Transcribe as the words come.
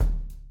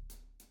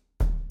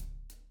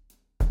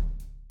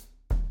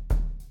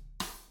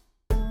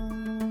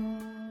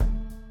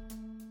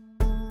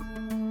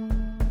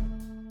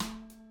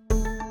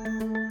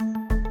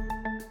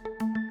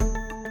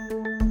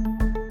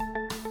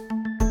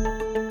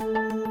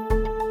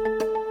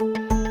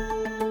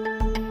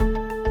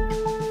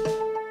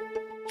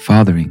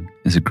Fathering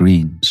is a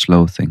green,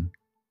 slow thing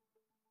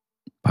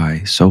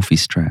by Sophie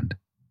Strand.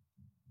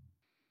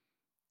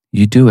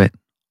 You do it,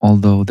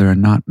 although there are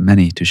not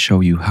many to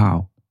show you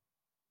how.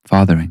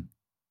 Fathering,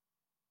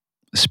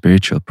 a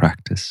spiritual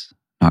practice,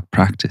 not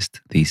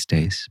practiced these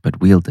days, but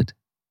wielded,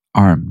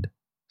 armed,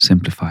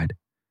 simplified.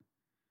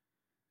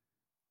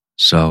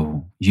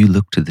 So you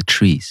look to the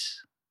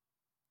trees.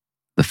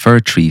 The fir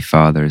tree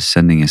father is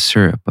sending a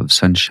syrup of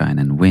sunshine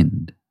and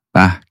wind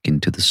back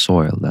into the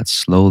soil that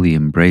slowly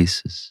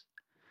embraces,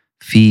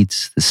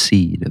 feeds the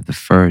seed of the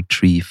fir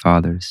tree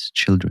father's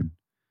children,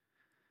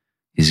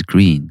 his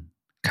green,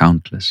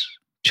 countless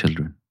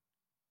children.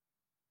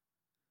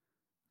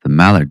 The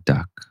mallard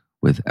duck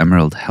with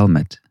emerald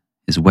helmet,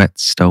 his wet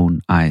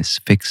stone eyes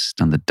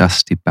fixed on the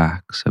dusty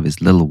backs of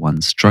his little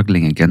ones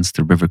struggling against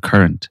the river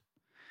current.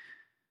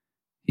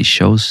 He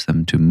shows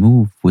them to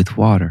move with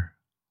water,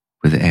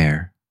 with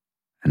air,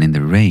 and in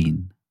the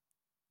rain,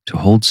 to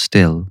hold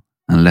still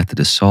and let the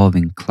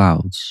dissolving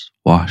clouds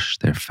wash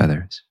their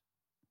feathers.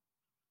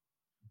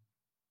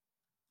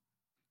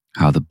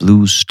 How the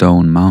blue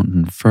stone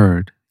mountain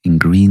furred in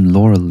green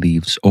laurel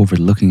leaves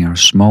overlooking our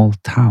small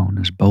town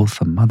as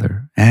both a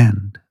mother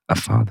and a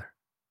father.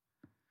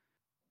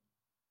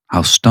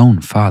 How stone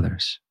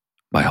fathers,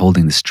 by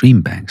holding the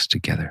stream banks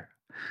together,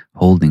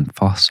 holding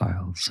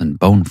fossils and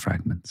bone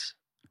fragments,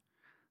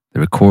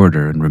 the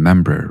recorder and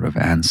rememberer of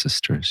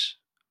ancestors,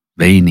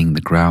 veining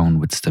the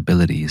ground with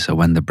stability so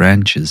when the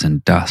branches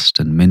and dust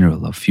and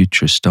mineral of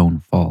future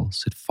stone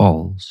falls, it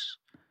falls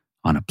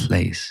on a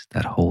place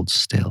that holds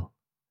still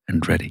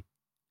and ready.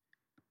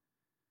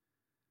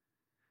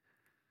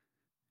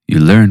 You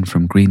learn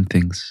from green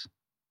things,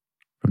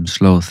 from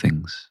slow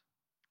things,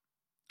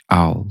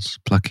 owls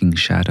plucking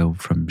shadow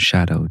from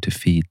shadow to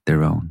feed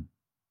their own.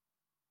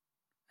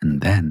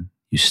 And then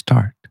you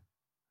start,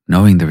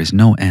 knowing there is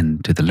no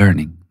end to the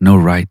learning, no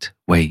right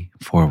way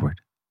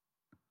forward.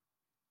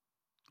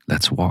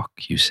 Let's walk,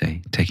 you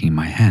say, taking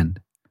my hand.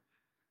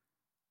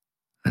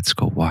 Let's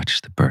go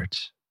watch the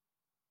birds.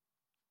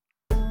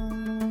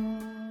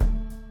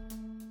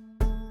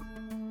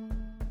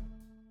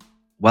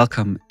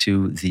 Welcome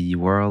to the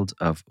World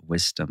of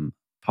Wisdom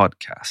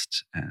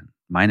podcast. And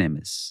my name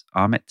is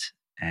Amit,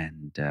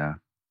 and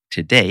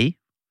today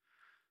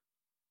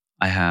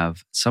I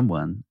have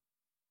someone.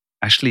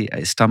 Actually,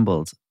 I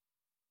stumbled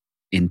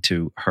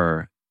into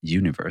her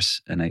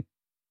universe, and I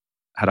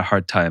had a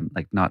hard time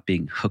not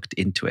being hooked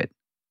into it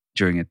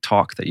during a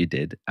talk that you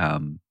did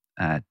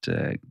at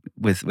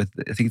with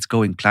I think it's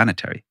Going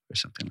Planetary or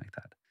something like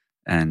that.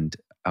 And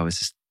I was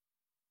just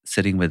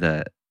sitting with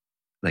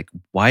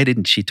why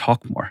didn't she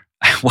talk more?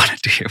 I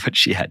wanted to hear what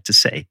she had to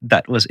say.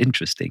 That was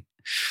interesting.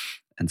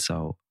 And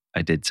so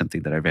I did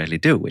something that I rarely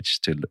do, which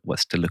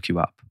was to look you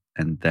up.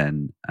 And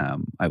then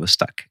I was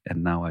stuck.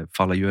 And now I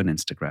follow you on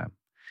Instagram.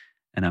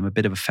 And I'm a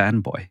bit of a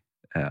fanboy,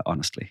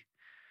 honestly.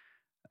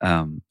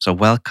 So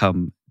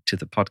welcome to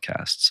the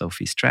podcast,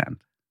 Sophie Strand.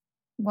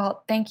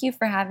 Well, thank you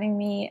for having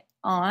me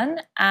on.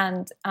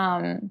 And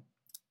I'm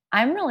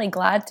really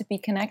glad to be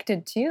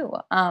connected too.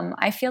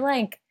 I feel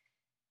like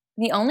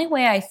the only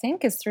way I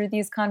think is through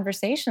these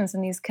conversations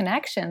and these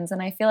connections.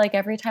 And I feel like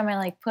every time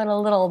I put a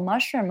little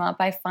mushroom up,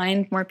 I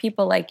find more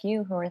people like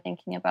you who are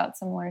thinking about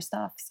similar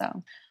stuff.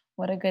 So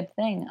what a good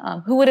thing.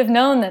 Who would have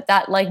known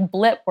that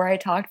blip where I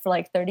talked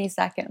for 30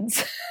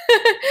 seconds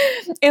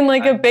in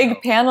a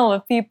big panel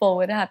of people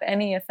would have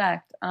any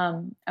effect.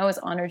 I was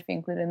honored to be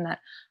included in that.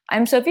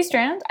 I'm Sophie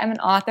Strand. I'm an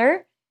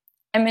author.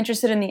 I'm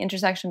interested in the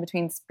intersection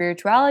between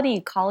spirituality,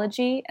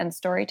 ecology, and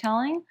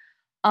storytelling.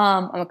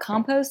 I'm a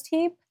compost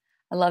heap.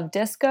 I love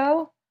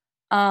disco.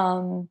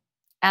 And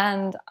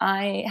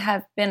I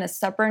have been a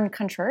stubborn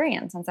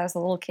contrarian since I was a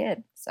little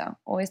kid. So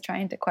always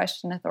trying to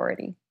question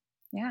authority.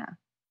 Yeah.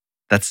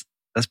 That's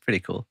pretty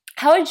cool.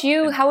 How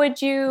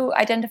would you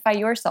identify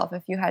yourself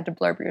if you had to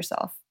blurb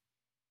yourself?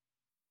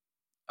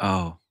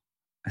 Oh,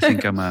 I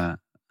think I'm a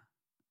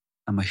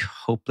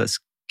hopeless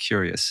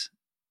curious.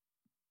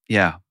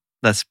 Yeah,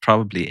 that's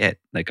probably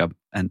it.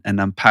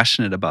 I'm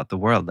passionate about the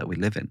world that we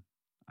live in.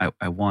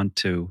 I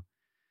want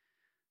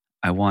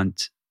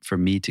for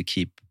me to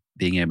keep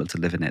being able to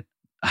live in it.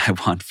 I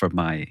want for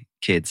my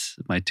kids,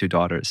 my two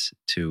daughters,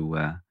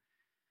 to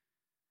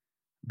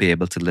be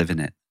able to live in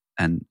it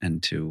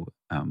and to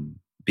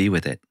be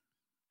with it.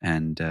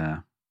 And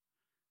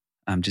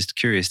I'm just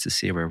curious to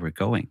see where we're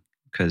going,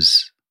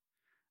 because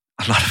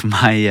a lot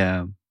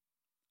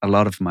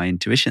of my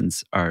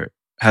intuitions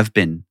have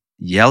been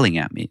yelling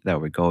at me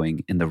that we're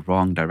going in the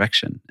wrong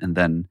direction, and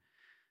then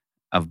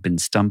I've been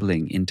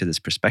stumbling into this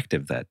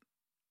perspective that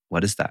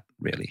what is that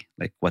really?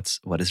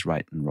 What is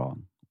right and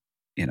wrong,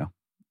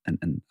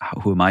 and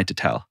who am I to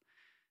tell?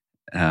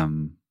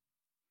 And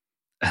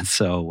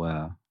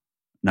so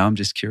now I'm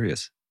just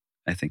curious,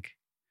 I think.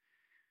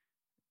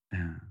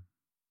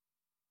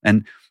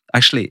 And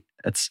actually,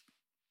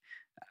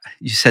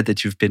 you said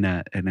that you've been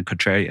a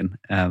contrarian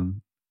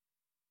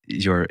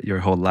your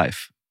whole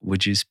life.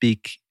 Would you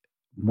speak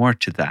more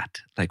to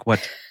that?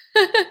 What?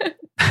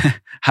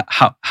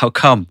 how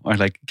come? Or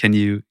can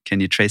you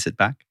trace it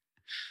back?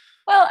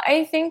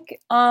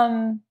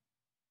 Well,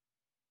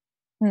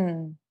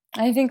 hmm,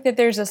 I think that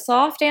there's a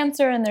soft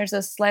answer and there's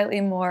a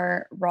slightly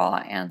more raw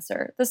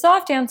answer. The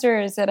soft answer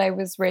is that I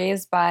was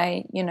raised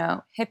by,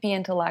 hippie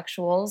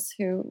intellectuals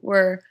who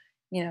were,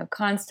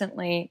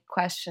 constantly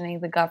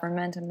questioning the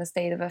government and the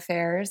state of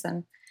affairs.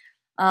 And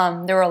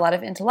there were a lot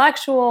of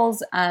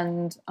intellectuals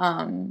and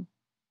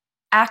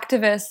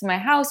activists in my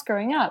house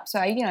growing up. So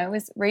I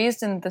was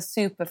raised in the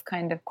soup of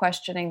kind of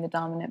questioning the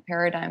dominant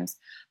paradigms.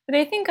 But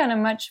I think on a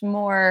much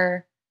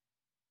more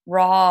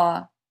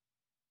raw,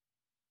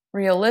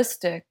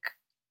 realistic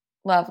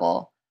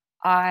level,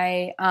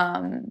 I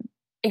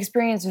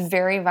experienced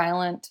very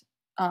violent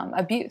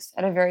abuse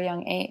at a very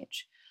young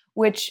age,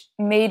 which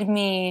made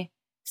me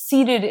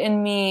seated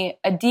in me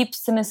a deep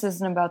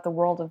cynicism about the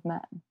world of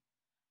men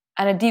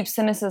and a deep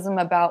cynicism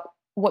about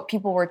what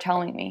people were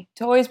telling me,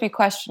 to always be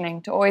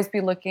questioning, to always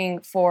be looking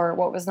for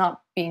what was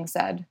not being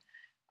said,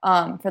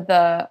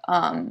 for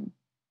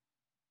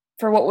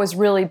what was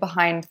really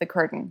behind the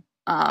curtain.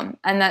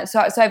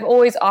 So I've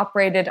always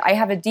operated, I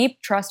have a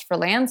deep trust for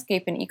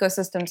landscape and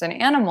ecosystems and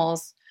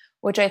animals,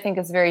 which I think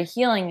is very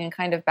healing and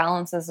kind of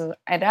balances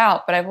it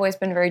out. But I've always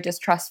been very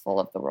distrustful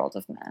of the world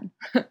of men.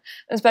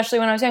 Especially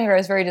when I was younger, I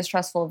was very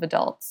distrustful of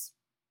adults.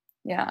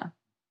 Yeah.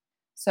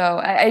 So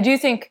I do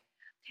think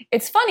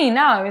it's funny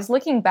now. I was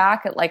looking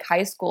back at like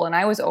high school, and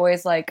I was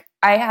always like,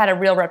 I had a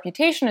real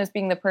reputation as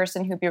being the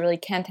person who'd be really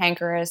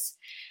cantankerous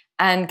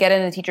and get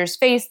in the teacher's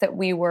face that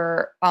we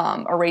were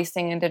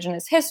erasing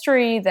Indigenous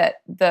history, that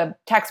the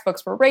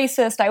textbooks were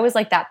racist. I was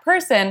like that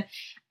person.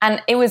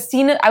 And I was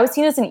seen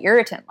as an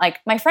irritant. Like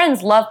my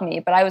friends loved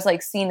me, but I was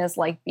like seen as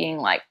like being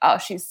like, oh,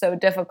 she's so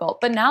difficult.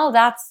 But now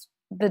that's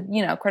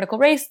the, critical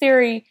race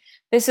theory.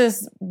 This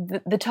is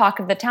the talk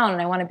of the town.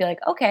 And I want to be like,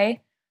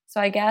 okay, so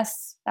I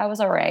guess that was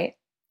all right.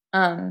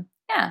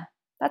 Yeah,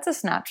 that's a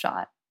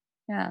snapshot.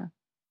 Yeah.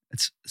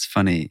 It's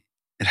funny.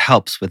 It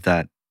helps with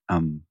that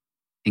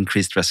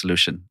increased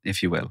resolution,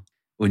 if you will.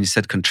 When you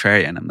said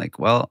contrarian, I'm like,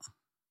 well,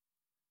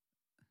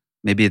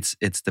 maybe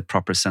it's the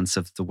proper sense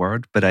of the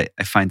word, but I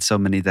find so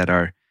many that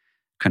are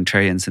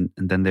contrarians and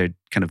then they're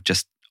kind of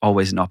just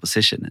always in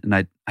opposition. And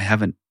I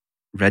haven't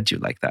read you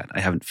like that. I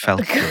haven't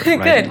felt your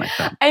writing like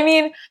that. I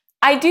mean,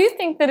 I do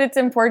think that it's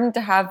important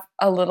to have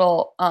a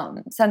little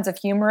sense of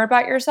humor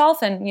about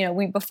yourself. And,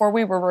 before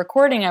we were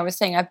recording, I was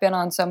saying I've been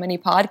on so many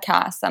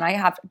podcasts and I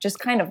have just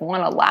kind of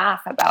want to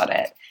laugh about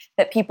it,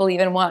 that people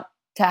even want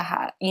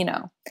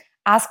to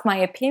ask my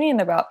opinion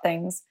about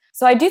things.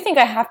 So I do think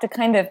I have to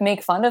kind of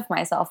make fun of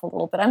myself a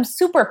little bit. I'm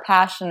super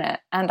passionate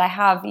and I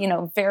have,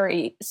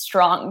 very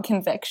strong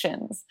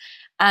convictions.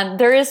 And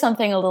there is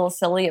something a little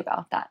silly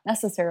about that,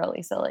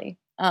 necessarily silly.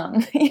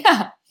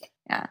 Yeah.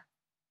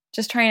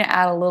 Just trying to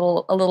add a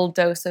little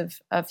dose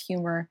of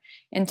humor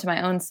into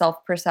my own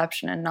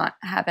self-perception and not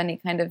have any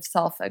kind of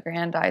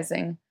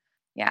self-aggrandizing.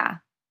 Yeah.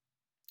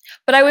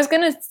 But I was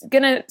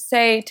gonna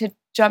say, to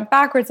jump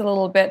backwards a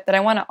little bit, that I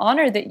want to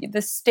honor that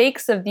the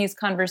stakes of these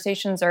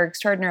conversations are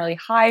extraordinarily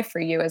high for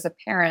you as a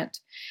parent,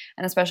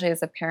 and especially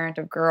as a parent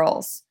of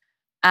girls.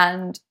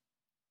 And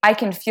I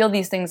can feel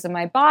these things in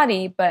my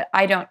body, but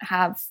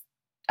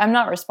I'm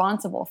not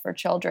responsible for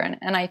children.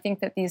 And I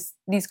think that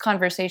these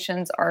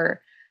conversations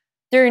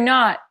they're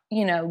not,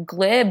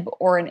 glib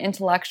or an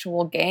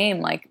intellectual game.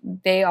 Like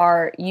they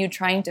are you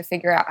trying to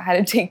figure out how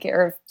to take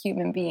care of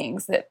human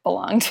beings that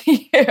belong to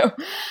you.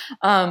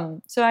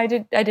 So I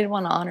did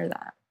want to honor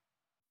that.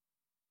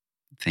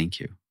 Thank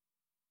you.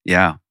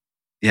 Yeah.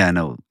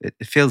 No, it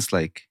feels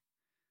like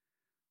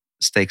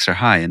stakes are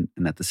high. And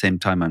at the same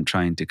time, I'm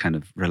trying to kind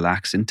of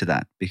relax into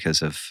that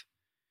because of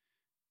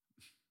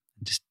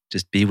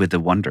just be with the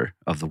wonder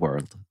of the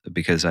world,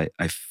 because I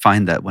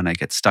find that when I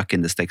get stuck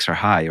in the stakes are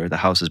high or the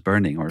house is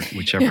burning or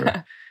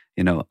whichever,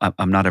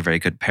 I'm not a very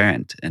good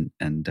parent,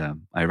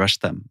 and I rush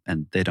them,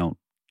 and they don't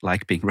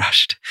like being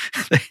rushed.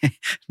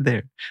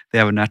 they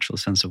have a natural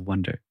sense of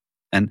wonder,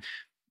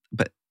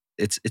 but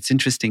it's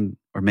interesting,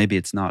 or maybe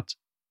it's not.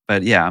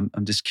 But yeah,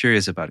 I'm just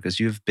curious about it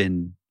because you've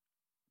been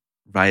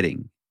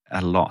writing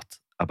a lot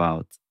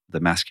about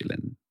the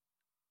masculine,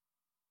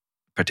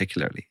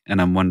 particularly,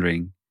 and I'm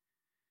wondering,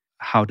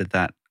 how did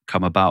that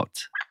come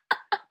about?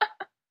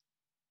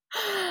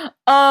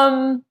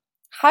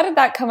 How did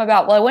that come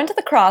about? Well, I went to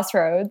the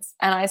crossroads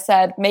and I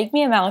said, make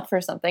me a mouth for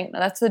something. No,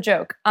 that's the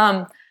joke.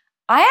 I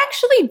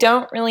actually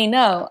don't really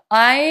know.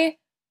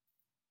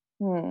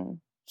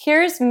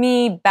 Here's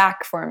me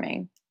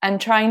backforming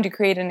and trying to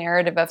create a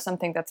narrative of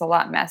something that's a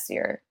lot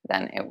messier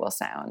than it will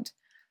sound.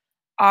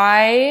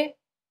 I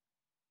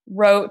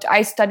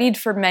studied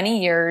for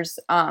many years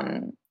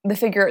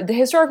the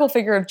historical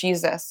figure of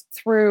Jesus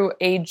through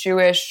a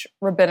Jewish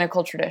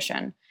rabbinical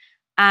tradition,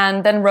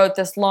 and then wrote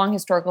this long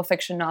historical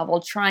fiction novel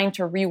trying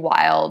to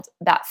rewild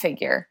that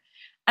figure.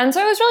 And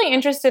so I was really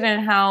interested in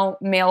how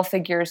male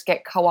figures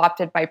get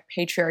co-opted by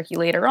patriarchy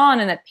later on,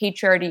 and that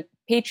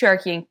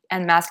patriarchy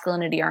and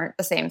masculinity aren't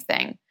the same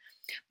thing.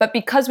 But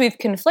because we've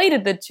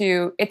conflated the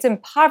two, it's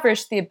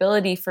impoverished the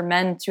ability for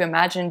men to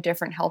imagine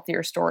different,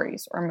 healthier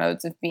stories or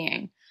modes of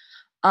being.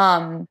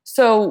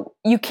 So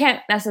you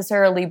can't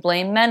necessarily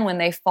blame men when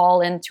they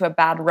fall into a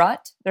bad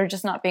rut. They're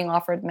just not being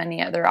offered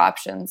many other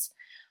options.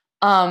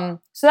 So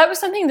that was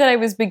something that I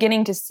was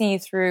beginning to see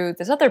through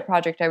this other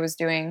project I was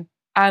doing.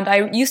 And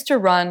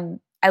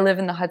I live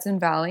in the Hudson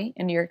Valley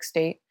in New York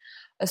State,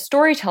 a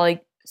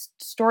storytelling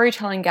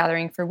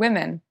gathering for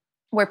women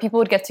where people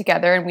would get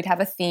together and we'd have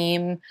a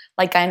theme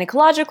like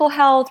gynecological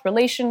health,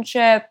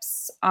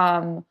 relationships,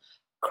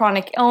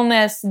 chronic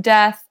illness,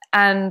 death,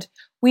 and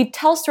we'd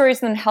tell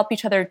stories and then help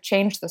each other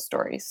change the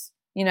stories,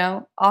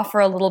 offer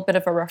a little bit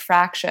of a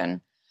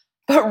refraction.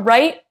 But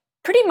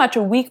pretty much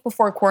a week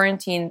before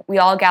quarantine, we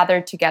all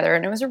gathered together,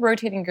 and it was a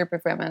rotating group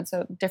of women,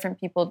 so different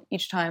people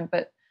each time,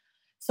 but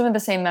some of the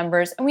same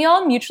members. And we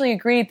all mutually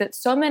agreed that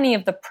so many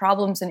of the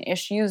problems and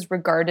issues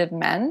regarded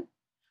men,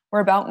 were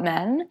about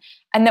men,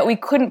 and that we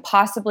couldn't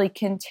possibly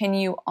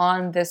continue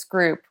on this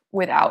group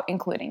without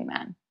including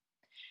men.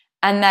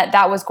 And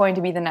that was going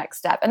to be the next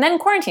step. And then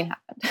quarantine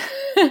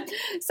happened.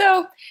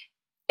 So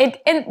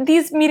and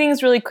these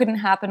meetings really couldn't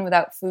happen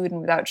without food and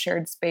without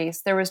shared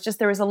space. There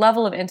was a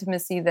level of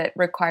intimacy that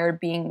required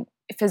being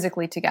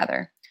physically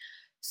together.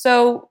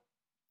 So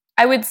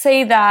I would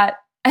say that,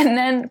 and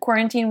then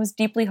quarantine was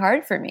deeply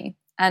hard for me.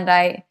 And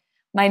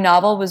my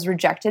novel was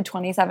rejected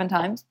 27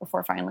 times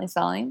before finally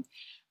selling.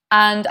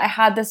 And I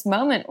had this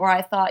moment where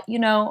I thought,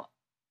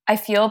 I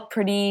feel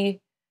pretty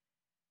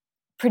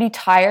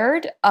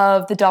tired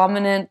of the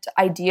dominant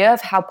idea of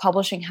how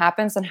publishing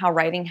happens and how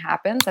writing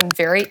happens. I'm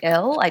very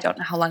ill. I don't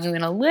know how long I'm going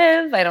to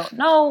live. I don't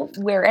know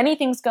where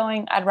anything's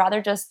going. I'd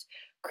rather just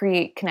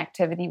create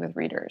connectivity with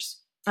readers.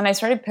 And I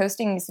started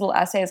posting these little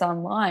essays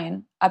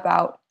online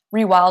about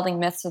rewilding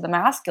myths of the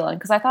masculine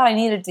because I thought I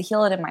needed to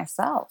heal it in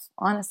myself,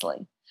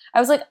 honestly. I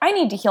was like, I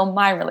need to heal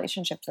my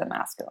relationship to the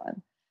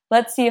masculine.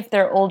 Let's see if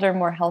there are older,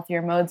 more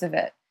healthier modes of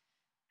it.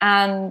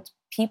 And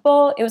it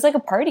was like a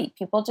party.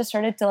 People just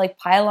started to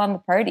pile on the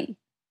party.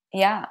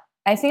 Yeah.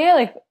 I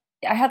think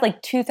I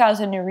had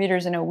 2,000 new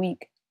readers in a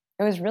week.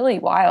 It was really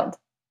wild.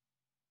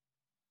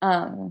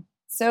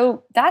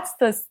 So that's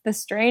the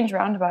strange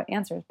roundabout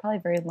answer. It's probably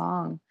very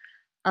long.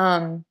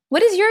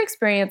 What has your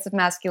experience of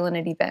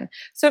masculinity been?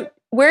 So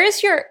where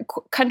is your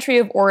country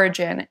of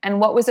origin, and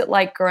what was it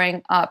like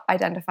growing up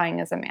identifying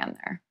as a man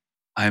there?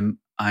 I'm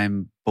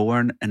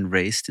born and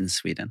raised in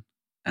Sweden,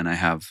 and I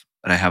have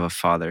a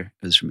father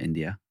who's from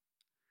India,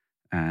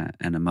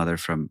 and a mother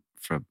from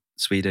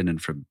Sweden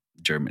and from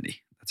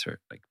Germany. That's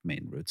her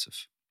main roots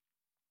of.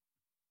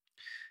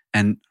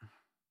 And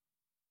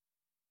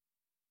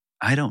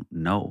I don't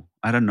know.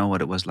 I don't know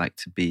what it was like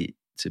to be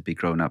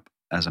grown up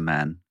as a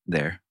man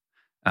there.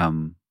 I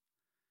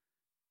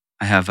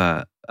have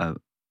a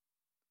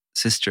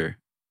sister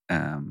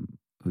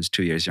who's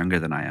 2 years younger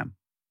than I am,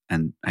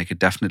 and I could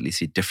definitely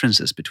see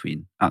differences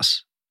between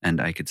us. And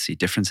I could see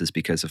differences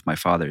because of my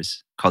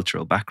father's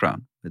cultural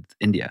background with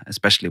India,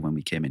 especially when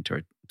we came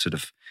into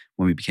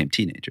when we became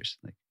teenagers.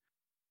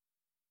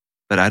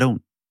 But I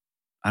don't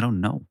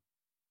know,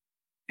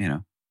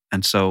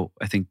 And so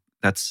I think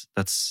that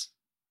says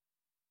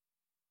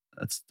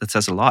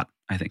a lot.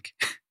 I think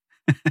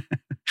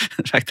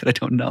the fact that I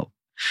don't know,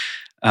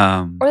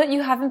 or that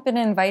you haven't been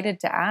invited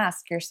to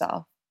ask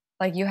yourself.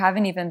 You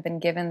haven't even been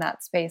given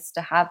that space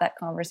to have that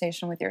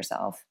conversation with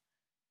yourself.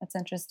 That's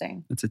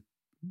interesting.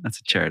 That's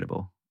a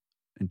charitable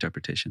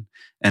interpretation.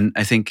 And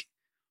I think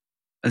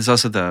there's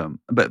also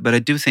but I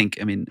do think,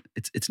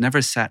 it's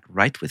never sat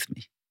right with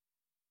me,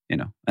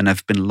 and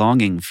I've been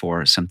longing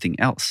for something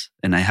else.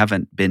 And I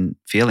haven't been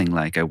feeling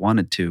like I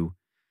wanted to.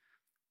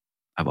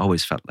 I've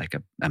always felt like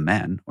a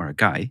man or a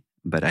guy,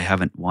 but I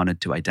haven't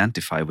wanted to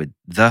identify with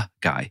the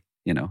guy,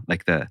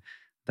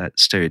 that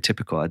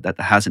stereotypical, that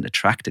hasn't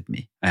attracted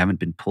me. I haven't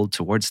been pulled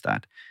towards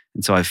that.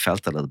 And so I've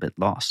felt a little bit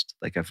lost.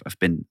 I've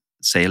been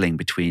sailing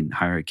between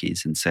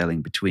hierarchies and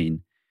sailing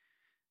between,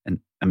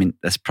 and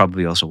that's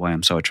probably also why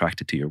I'm so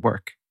attracted to your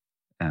work,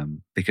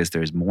 because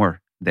there's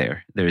more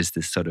there. There is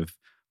this sort of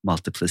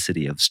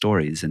multiplicity of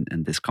stories and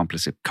this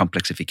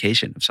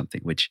complexification of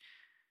something which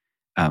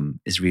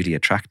is really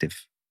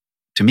attractive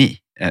to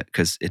me,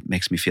 because it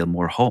makes me feel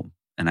more home,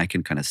 and I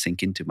can kind of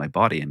sink into my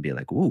body and be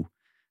like, ooh,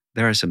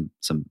 there are some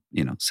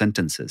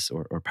sentences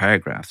or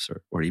paragraphs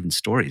or even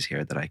stories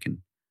here that I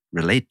can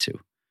relate to.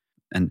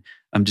 And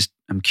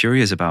I'm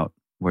curious about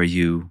where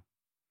you,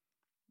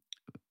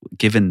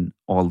 given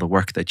all the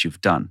work that you've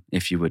done,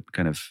 if you would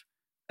kind of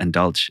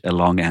indulge a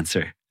long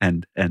answer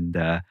and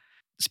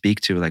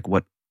speak to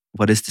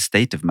what is the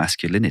state of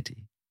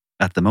masculinity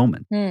at the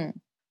moment?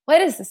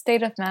 What is the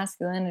state of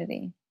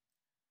masculinity?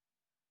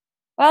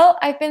 Well,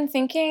 I've been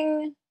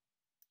thinking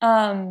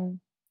along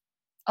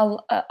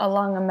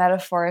a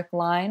metaphoric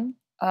line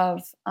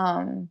of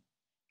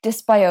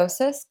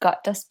dysbiosis,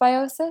 gut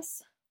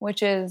dysbiosis,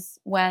 which is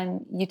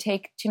when you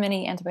take too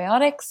many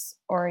antibiotics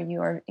or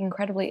you are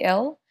incredibly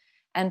ill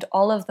and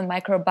all of the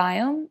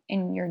microbiome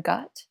in your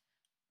gut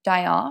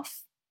die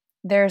off.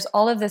 There's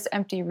all of this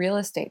empty real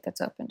estate that's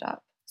opened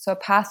up. So a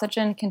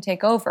pathogen can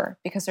take over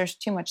because there's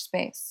too much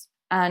space.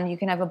 And you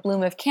can have a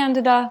bloom of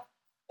candida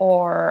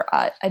or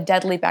a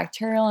deadly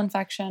bacterial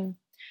infection.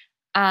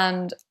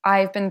 And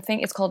I've been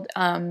thinking, it's called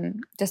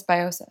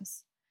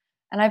dysbiosis.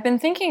 And I've been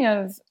thinking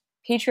of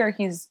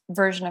patriarchy's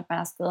version of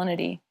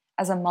masculinity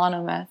as a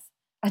monomyth,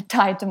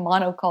 tied to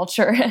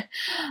monoculture,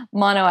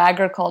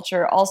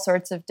 monoagriculture, all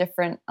sorts of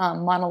different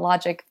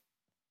monologic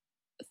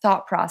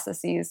thought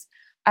processes,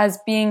 as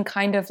being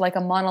kind of like a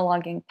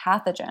monologuing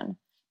pathogen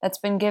that's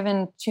been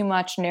given too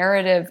much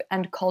narrative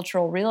and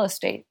cultural real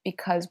estate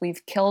because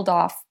we've killed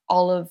off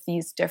all of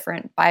these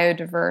different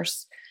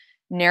biodiverse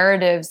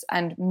narratives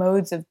and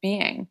modes of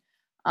being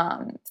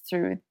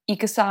through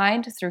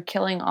ecocide, through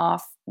killing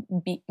off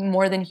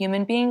more than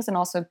human beings, and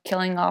also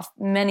killing off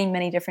many,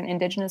 many different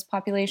indigenous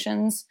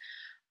populations,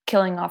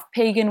 killing off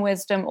pagan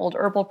wisdom, old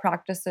herbal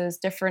practices,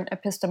 different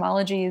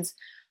epistemologies.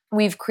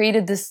 We've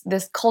created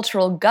this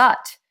cultural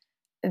gut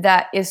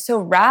that is so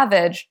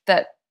ravaged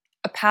that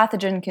a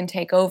pathogen can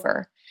take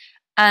over.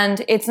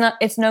 And it's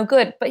no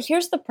good. But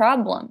here's the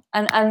problem.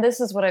 And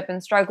this is what I've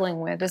been struggling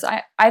with, is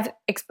I've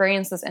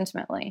experienced this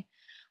intimately.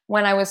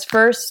 When I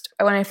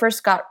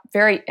first got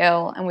very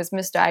ill and was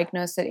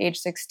misdiagnosed at age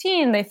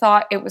 16, they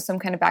thought it was some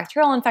kind of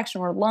bacterial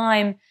infection or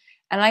Lyme.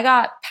 And I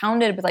got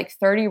pounded with like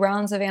 30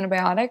 rounds of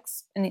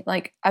antibiotics in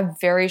like a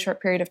very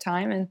short period of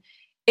time. And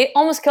it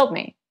almost killed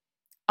me.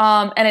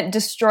 And it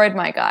destroyed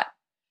my gut.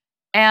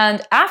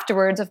 And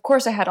afterwards, of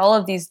course, I had all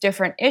of these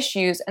different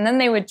issues. And then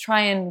they would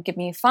try and give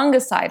me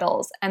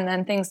fungicidals and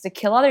then things to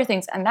kill other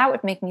things. And that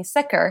would make me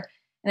sicker.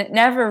 And it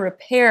never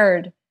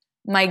repaired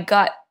my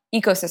gut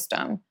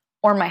ecosystem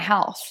or my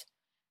health.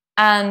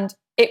 And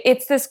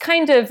it's this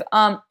kind of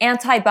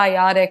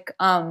antibiotic.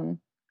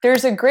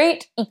 There's a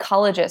great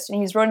ecologist, and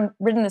he's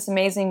written this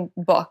amazing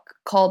book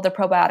called The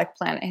Probiotic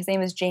Planet. His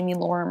name is Jamie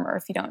Lorimer,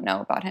 if you don't know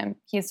about him.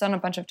 He's done a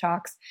bunch of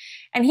talks.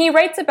 And he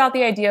writes about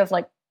the idea of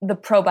like the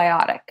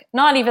probiotic,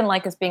 not even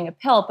like as being a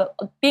pill, but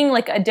being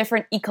like a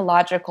different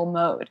ecological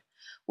mode,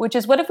 which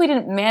is, what if we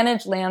didn't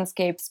manage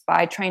landscapes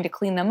by trying to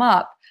clean them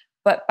up,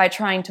 but by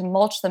trying to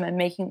mulch them and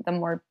making them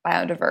more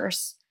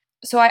biodiverse?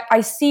 So I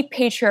see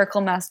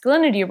patriarchal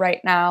masculinity right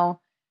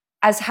now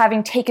as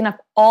having taken up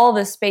all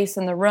the space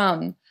in the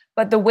room.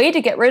 But the way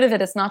to get rid of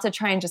it is not to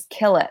try and just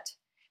kill it.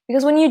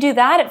 Because when you do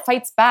that, it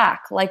fights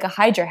back like a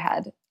hydra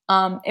head.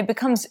 It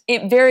becomes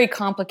very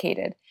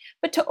complicated.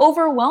 But to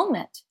overwhelm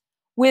it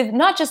with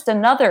not just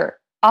another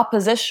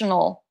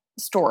oppositional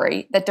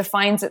story that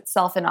defines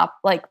itself in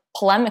like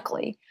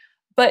polemically,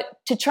 but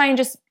to try and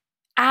just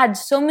add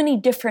so many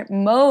different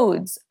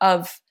modes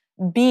of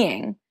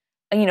being,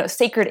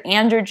 sacred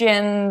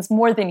androgens,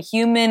 more than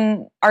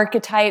human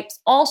archetypes,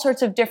 all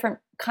sorts of different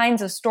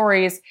kinds of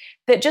stories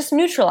that just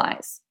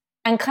neutralize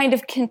and kind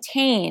of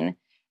contain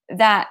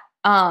that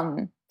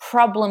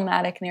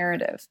problematic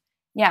narrative.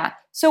 Yeah.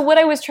 So what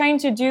I was trying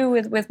to do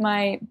with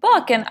my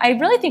book, and I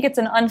really think it's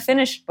an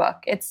unfinished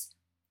book. It's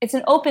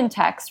an open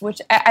text,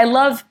 which I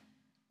love.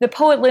 The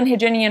poet Lynn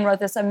Hejinian wrote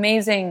this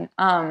amazing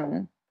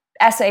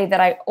essay that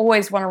I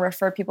always want to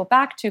refer people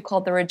back to,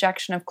 called The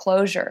Rejection of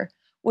Closure,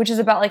 which is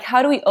about like,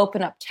 how do we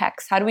open up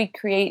text? How do we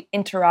create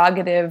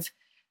interrogative,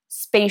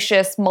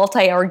 spacious,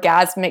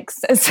 multi-orgasmic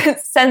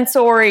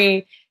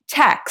sensory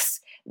texts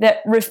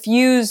that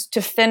refuse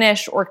to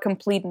finish or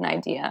complete an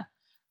idea?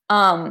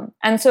 And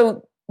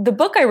so the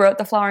book I wrote,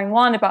 The Flowering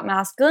Wand, about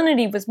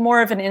masculinity was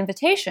more of an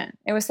invitation.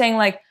 It was saying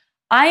like,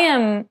 I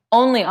am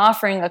only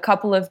offering a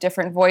couple of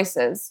different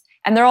voices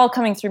and they're all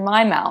coming through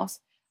my mouth.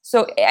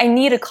 So I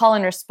need a call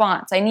and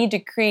response. I need to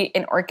create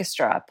an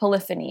orchestra,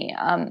 polyphony,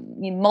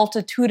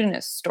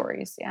 multitudinous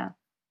stories. Yeah.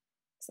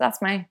 So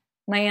that's my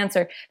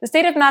answer. The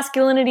state of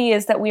masculinity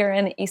is that we are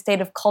in a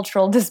state of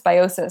cultural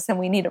dysbiosis and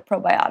we need a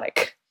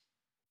probiotic.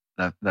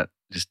 That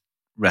just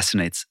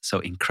resonates so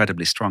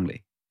incredibly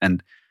strongly.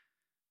 And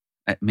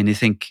I mean, you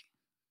think,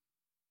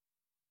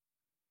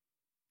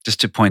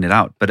 just to point it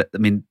out, but I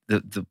mean,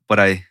 what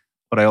I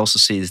also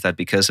see is that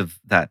because of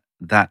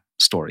that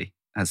story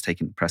has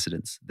taken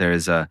precedence,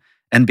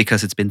 and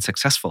because it's been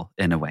successful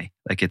in a way,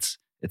 like it's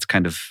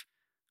kind of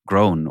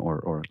grown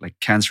or like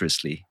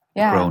cancerously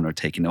grown or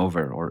taken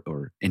over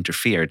or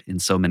interfered in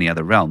so many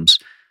other realms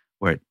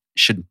where it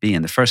shouldn't be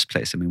in the first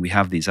place. I mean, we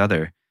have these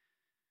other,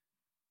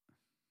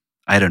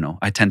 I don't know,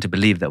 I tend to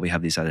believe that we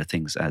have these other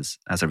things as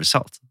a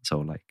result. So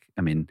like,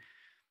 I mean,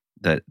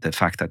 the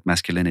fact that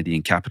masculinity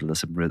and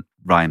capitalism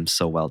rhymes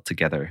so well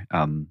together,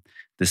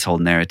 this whole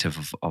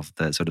narrative of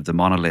the sort of the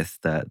monolith,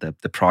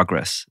 the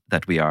progress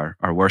that we are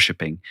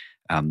worshipping,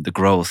 the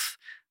growth,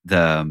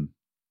 the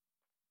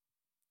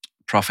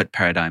profit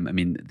paradigm. I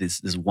mean,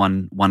 this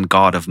one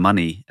god of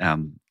money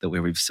that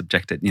we've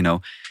subjected.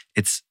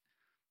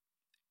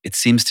 It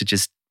seems to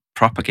just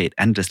propagate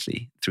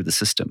endlessly through the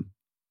system,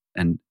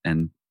 and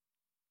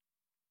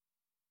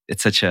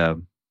it's such a,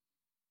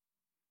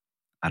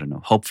 I don't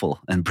know, hopeful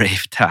and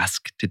brave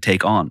task to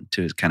take on,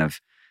 to kind of,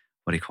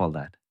 what do you call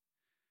that?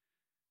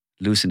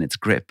 Loosen its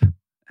grip,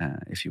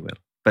 if you will.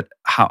 But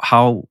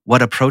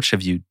what approach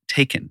have you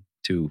taken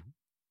to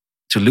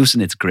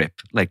loosen its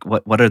grip? Like,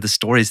 what are the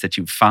stories that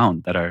you've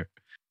found that are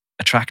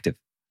attractive?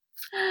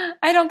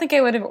 I don't think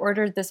I would have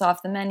ordered this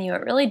off the menu.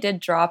 It really did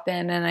drop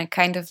in a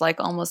kind of like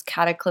almost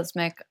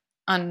cataclysmic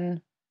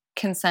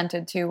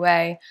unconsented to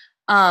way.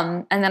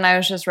 And then I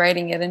was just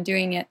writing it and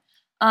doing it.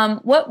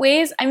 What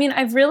ways? I mean,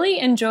 I've really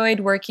enjoyed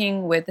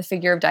working with the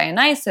figure of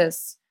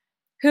Dionysus,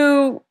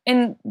 who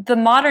in the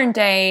modern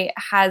day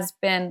has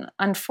been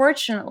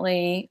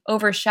unfortunately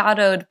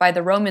overshadowed by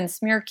the Roman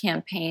smear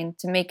campaign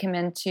to make him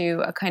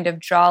into a kind of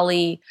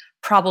jolly,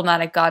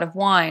 problematic god of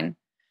wine.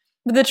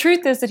 But the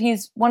truth is that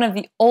he's one of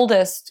the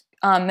oldest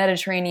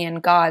Mediterranean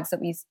gods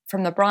that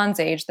from the Bronze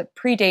Age that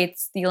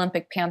predates the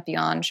Olympic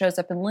pantheon, shows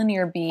up in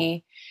Linear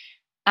B,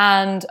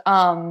 and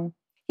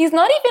he's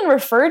not even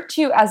referred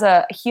to as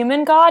a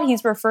human god.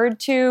 He's referred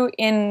to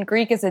in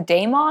Greek as a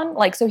daemon.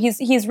 Like, so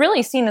he's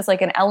really seen as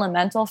like an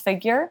elemental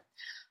figure.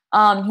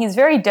 He's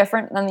very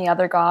different than the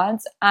other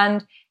gods.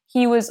 And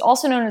he was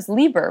also known as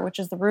Liber, which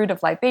is the root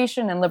of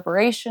libation and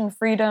liberation,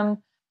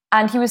 freedom.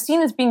 And he was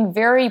seen as being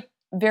very,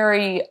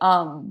 very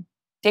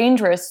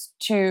dangerous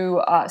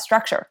to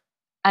structure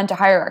and to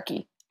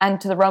hierarchy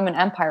and to the Roman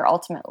Empire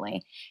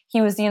ultimately.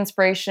 He was the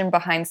inspiration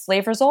behind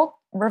slave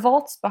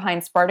revolts,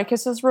 behind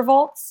Spartacus's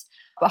revolts,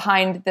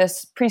 behind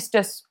this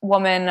priestess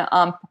woman,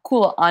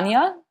 Pacula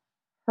Ania,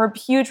 her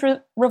huge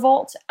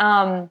revolt.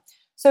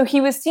 So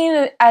he was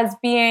seen as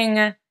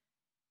being,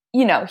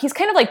 he's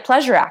kind of like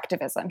pleasure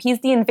activism. He's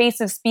the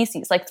invasive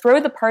species. Like, throw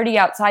the party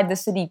outside the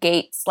city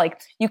gates.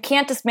 Like, you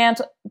can't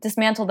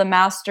dismantle the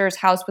master's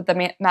house with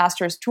the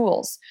master's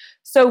tools.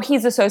 So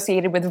he's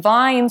associated with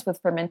vines, with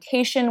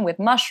fermentation, with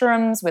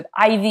mushrooms, with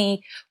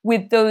ivy,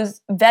 with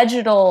those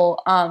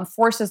vegetal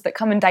forces that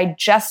come and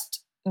digest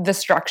the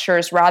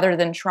structures rather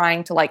than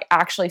trying to like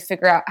actually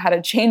figure out how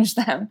to change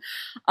them.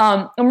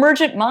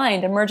 Emergent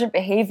mind, emergent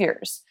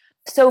behaviors.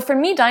 So for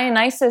me,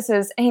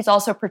 Dionysus he's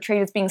also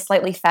portrayed as being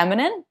slightly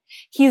feminine.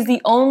 He's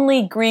the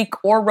only Greek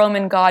or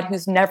Roman god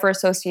who's never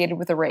associated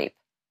with a rape.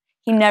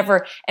 He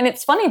never, and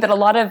it's funny that a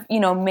lot of,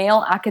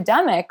 male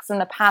academics in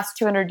the past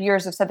 200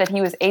 years have said that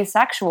he was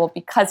asexual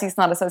because he's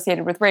not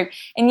associated with rape.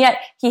 And yet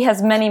he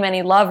has many,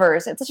 many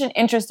lovers. It's such an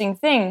interesting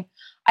thing.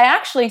 I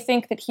actually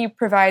think that he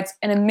provides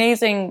an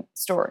amazing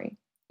story,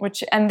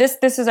 and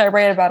this is I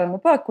write about in the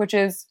book, which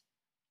is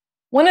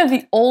one of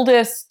the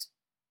oldest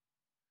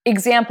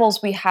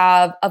examples we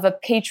have of a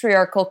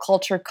patriarchal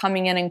culture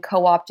coming in and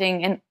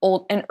co-opting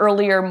an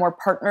earlier, more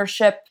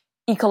partnership,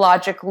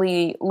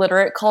 ecologically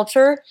literate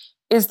culture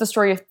is the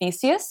story of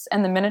Theseus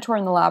and the Minotaur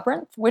in the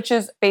Labyrinth, which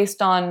is based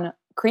on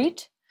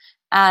Crete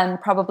and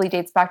probably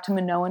dates back to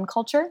Minoan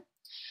culture.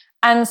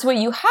 And so what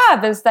you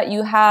have is that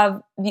you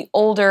have the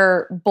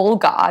older bull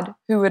god,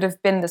 who would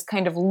have been this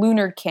kind of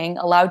lunar king,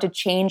 allowed to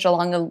change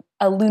along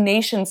a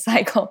lunation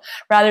cycle,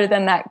 rather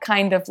than that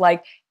kind of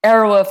like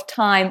arrow of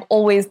time,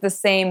 always the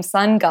same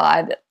sun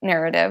god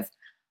narrative.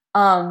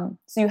 So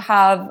you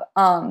have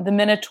the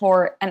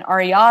Minotaur and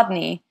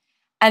Ariadne,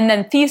 and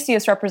then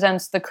Theseus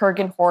represents the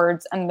Kurgan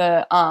hordes and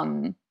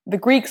the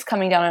Greeks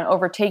coming down and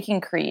overtaking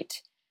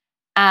Crete,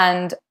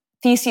 and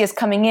Theseus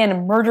coming in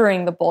and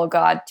murdering the bull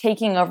god,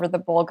 taking over the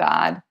bull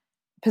god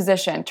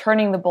position,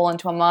 turning the bull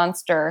into a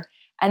monster,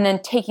 and then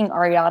taking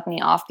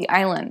Ariadne off the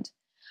island.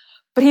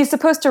 But he's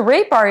supposed to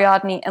rape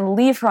Ariadne and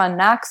leave her on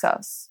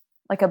Naxos,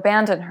 like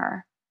abandon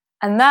her.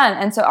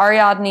 And so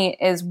Ariadne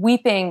is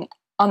weeping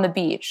on the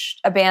beach,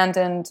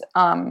 abandoned.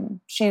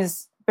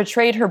 She's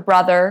betrayed her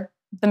brother,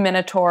 the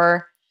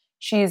Minotaur.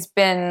 She's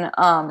been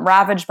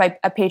ravaged by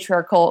a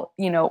patriarchal,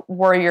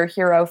 warrior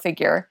hero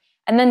figure.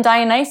 And then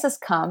Dionysus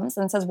comes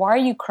and says, "Why are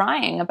you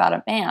crying about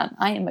a man?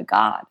 I am a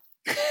god."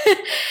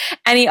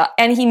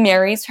 and he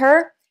marries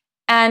her,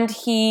 and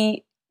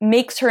he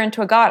makes her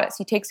into a goddess.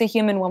 He takes a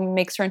human woman,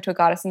 makes her into a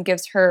goddess, and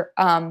gives her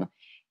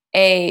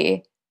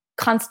a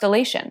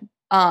constellation.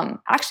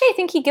 Actually, I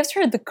think he gives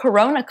her the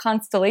Corona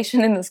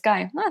constellation in the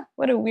sky.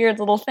 What a weird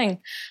little thing.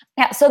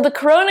 Yeah, so the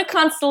Corona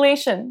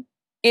constellation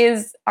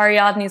is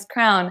Ariadne's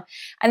crown.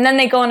 And then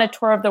they go on a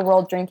tour of the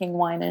world drinking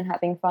wine and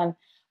having fun.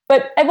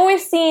 But I've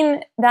always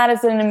seen that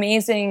as an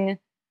amazing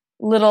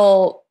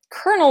little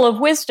kernel of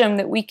wisdom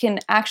that we can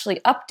actually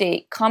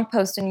update,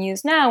 compost, and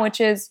use now, which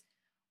is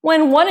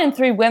when 1 in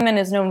 3 women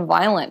is known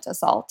violent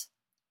assault,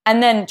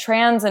 and then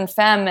trans and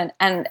femme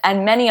and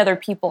many other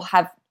people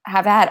have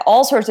had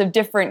all sorts of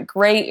different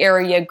gray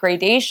area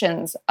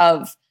gradations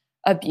of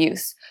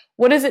abuse.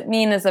 What does it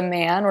mean as a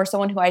man or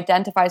someone who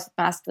identifies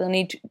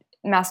with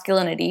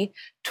masculinity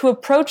to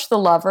approach the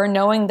lover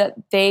knowing that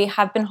they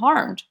have been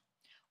harmed?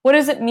 What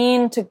does it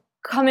mean to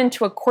come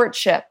into a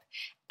courtship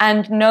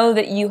and know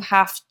that you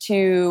have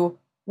to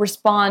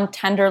respond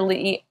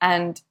tenderly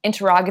and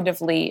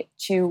interrogatively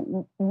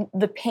to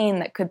the pain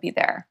that could be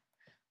there?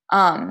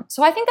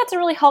 So I think that's a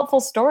really helpful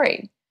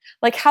story.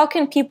 Like, how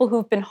can people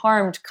who've been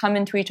harmed come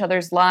into each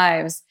other's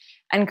lives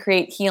and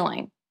create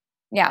healing?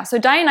 Yeah, so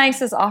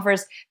Dionysus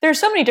there's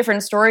so many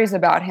different stories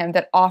about him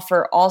that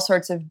offer all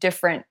sorts of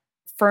different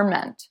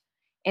ferment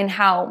in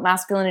how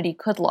masculinity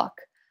could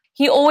look.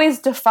 He always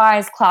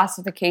defies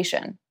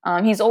classification.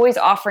 He's always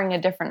offering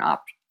a different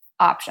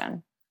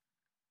option.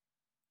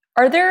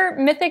 Are there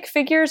mythic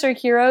figures or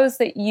heroes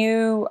that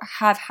you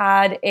have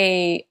had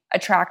a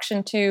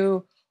attraction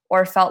to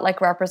or felt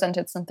like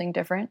represented something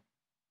different?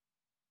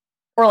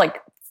 or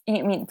like,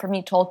 I mean, for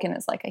me, Tolkien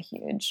is like a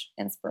huge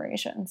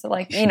inspiration. So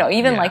like,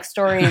 even like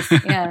stories.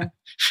 Yeah.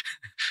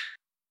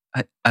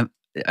 I, I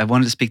I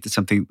wanted to speak to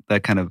something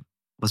that kind of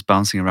was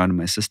bouncing around in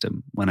my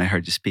system when I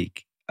heard you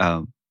speak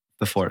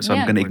before. So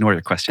I'm going to ignore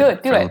your question Do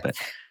for a little it. bit.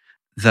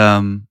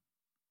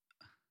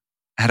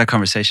 I had a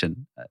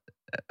conversation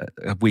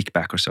a week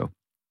back or so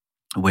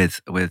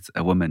with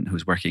a woman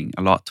who's working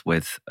a lot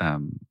with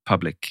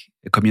public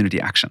community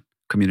action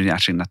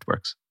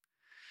networks.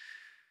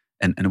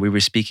 And we were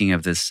speaking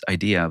of this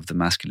idea of the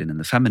masculine and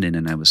the feminine,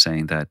 and I was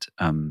saying that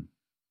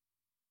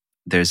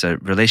there's a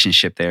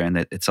relationship there, and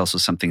that it's also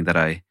something that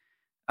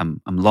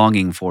I'm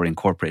longing for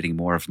incorporating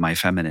more of my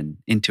feminine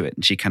into it.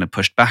 And she kind of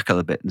pushed back a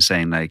little bit and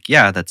saying like,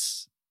 yeah,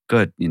 that's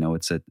good.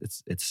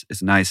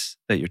 It's nice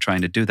that you're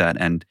trying to do that,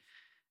 and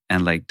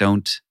like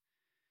don't.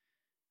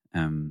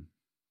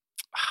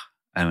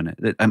 I don't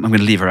know. I'm going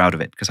to leave her out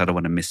of it because I don't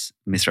want to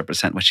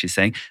misrepresent what she's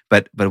saying.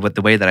 But what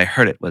the way that I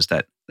heard it was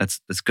that that's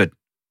good.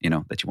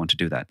 That you want to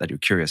do that you're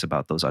curious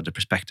about those other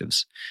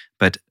perspectives,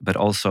 but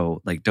also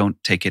like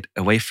don't take it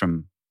away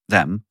from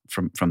them,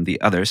 from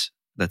the others.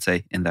 Let's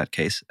say in that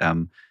case,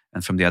 and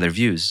from the other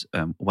views,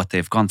 what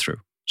they've gone through.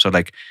 So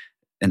like,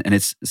 and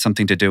it's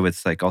something to do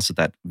with like also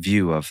that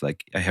view of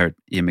like I heard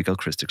Ian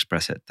McGilchrist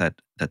express it that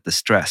the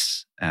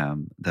stress,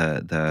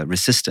 the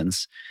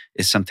resistance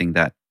is something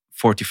that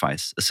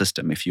fortifies a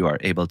system if you are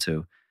able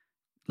to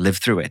live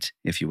through it,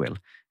 if you will.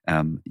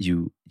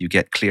 You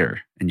get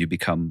clearer and you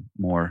become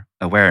more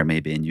aware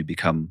maybe, and you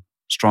become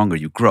stronger,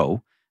 you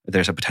grow.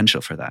 There's a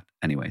potential for that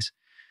anyways.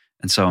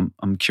 And so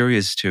I'm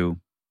curious to,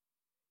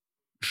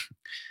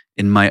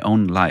 in my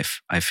own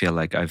life, I feel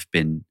like I've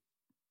been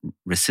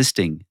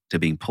resisting to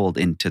being pulled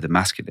into the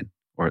masculine,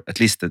 or at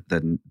least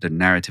the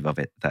narrative of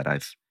it that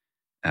I've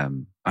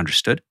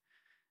understood.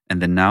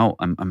 And then now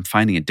I'm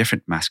finding a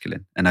different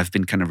masculine, and I've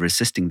been kind of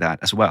resisting that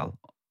as well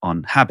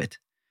on habit.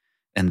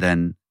 And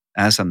then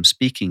as I'm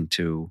speaking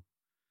to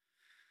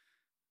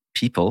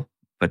people,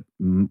 but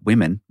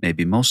women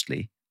maybe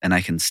mostly, and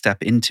I can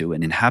step into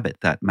and inhabit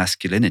that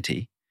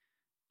masculinity,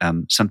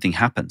 something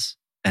happens,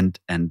 and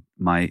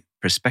my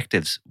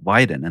perspectives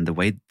widen, and the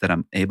way that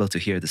I'm able to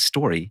hear the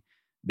story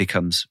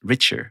becomes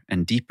richer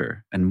and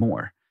deeper and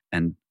more.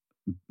 And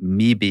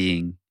me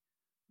being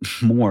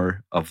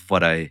more of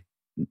what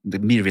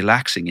me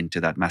relaxing into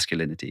that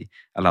masculinity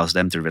allows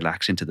them to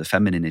relax into the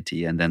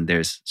femininity, and then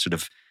there's sort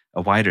of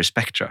a wider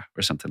spectra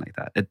or something like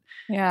that.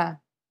 Yeah,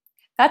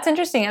 that's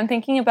interesting. I'm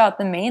thinking about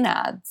the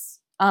Maenads,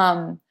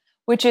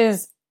 which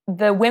is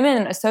the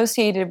women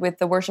associated with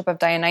the worship of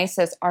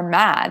Dionysus are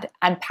mad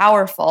and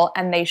powerful,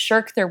 and they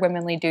shirk their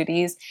womanly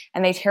duties,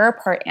 and they tear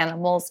apart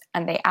animals,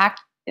 and they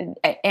act,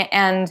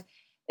 and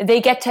they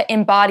get to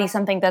embody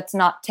something that's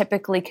not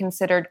typically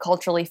considered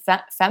culturally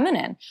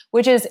feminine,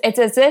 which is, it's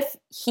as if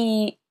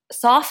he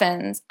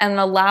softens and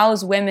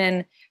allows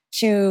women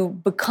to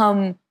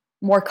become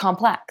more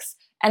complex.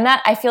 And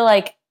that, I feel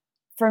like,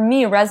 for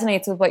me,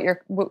 resonates with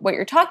what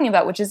you're talking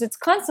about, which is it's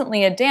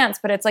constantly a dance,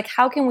 but it's like,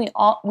 how can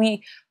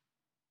we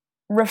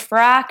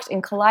refract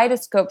and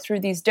kaleidoscope through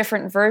these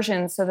different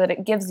versions so that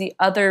it gives the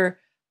other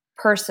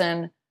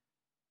person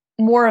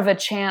more of a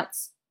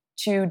chance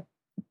to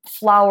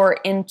flower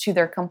into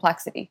their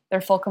complexity,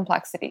 their full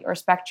complexity or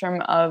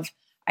spectrum of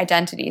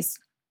identities.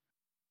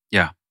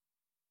 Yeah.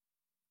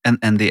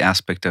 And the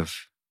aspect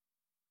of,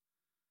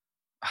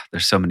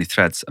 there's so many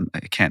threads, I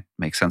can't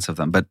make sense of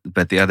them, but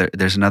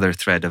there's another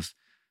thread of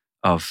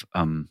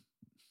I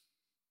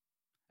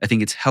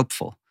think it's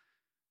helpful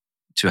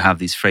to have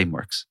these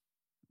frameworks,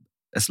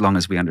 as long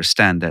as we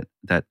understand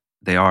that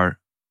they are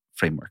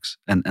frameworks,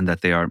 and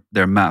that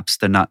they're maps.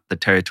 They're not the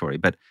territory.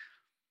 But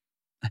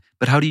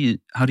how do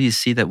you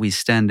see that we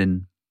stand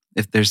in?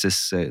 If there's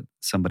this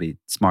somebody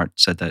smart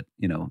said that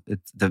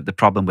the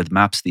problem with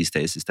maps these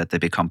days is that they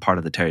become part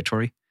of the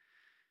territory.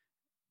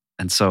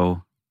 And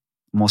so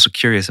I'm also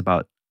curious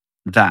about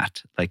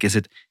that. Like, is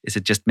it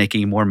just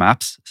making more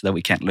maps so that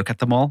we can't look at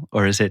them all,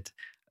 or is it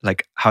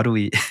like, how do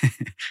we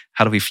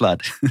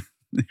flood?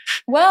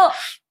 Well,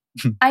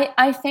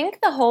 I think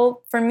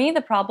for me,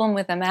 the problem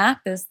with a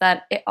map is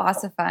that it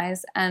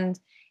ossifies and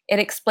it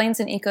explains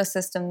an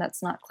ecosystem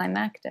that's not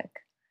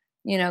climactic.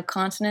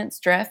 Continents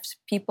drift,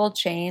 people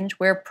change,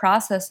 we're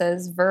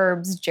processes,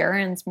 verbs,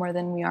 gerunds more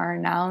than we are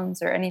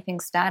nouns or anything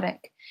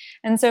static.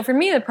 And so for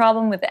me, the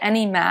problem with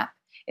any map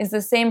is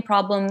the same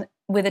problem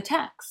with a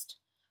text,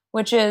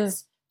 which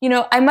is,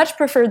 I much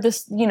prefer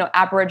this,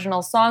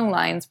 Aboriginal song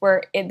lines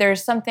where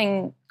there's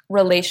something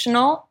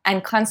relational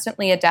and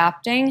constantly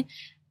adapting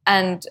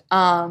and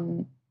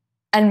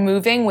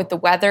moving with the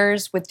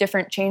weathers, with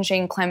different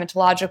changing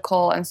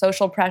climatological and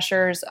social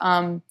pressures.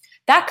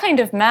 That kind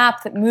of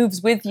map that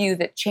moves with you,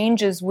 that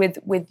changes with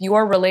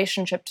your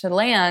relationship to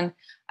land,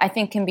 I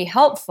think can be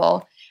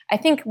helpful. I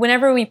think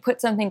whenever we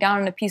put something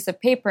down on a piece of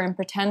paper and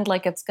pretend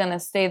like it's going to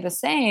stay the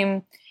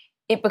same,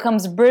 it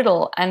becomes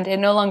brittle and it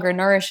no longer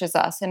nourishes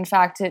us. In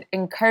fact, it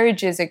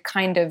encourages a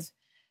kind of,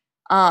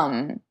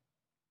 a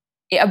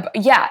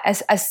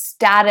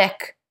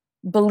static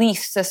belief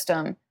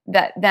system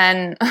that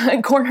then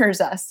corners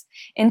us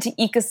into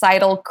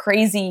ecocidal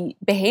crazy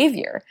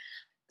behavior.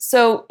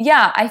 So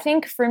yeah, I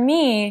think for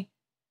me,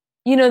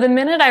 the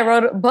minute I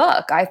wrote a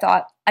book, I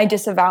thought, I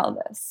disavow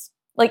this.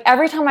 Like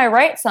every time I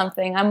write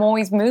something, I'm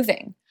always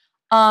moving.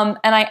 And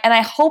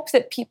I hope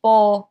that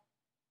people,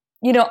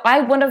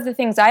 one of the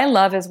things I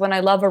love is when I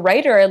love a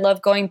writer, I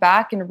love going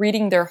back and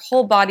reading their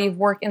whole body of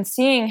work and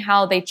seeing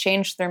how they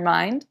changed their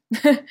mind.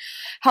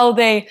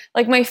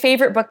 Like my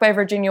favorite book by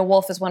Virginia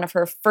Woolf is one of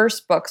her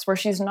first books where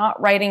she's not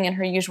writing in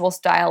her usual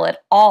style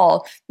at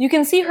all. You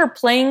can see her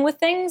playing with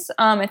things.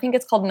 I think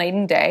it's called Night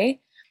and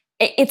Day.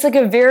 It's like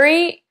a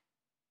very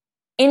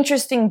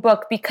interesting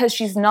book because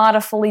she's not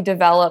a fully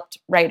developed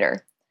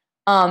writer.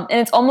 And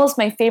it's almost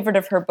my favorite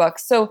of her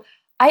books. So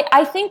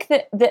I think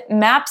that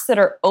maps that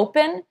are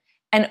open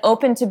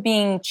to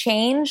being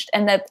changed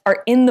and that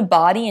are in the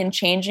body and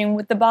changing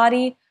with the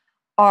body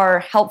are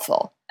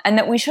helpful. And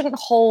that we shouldn't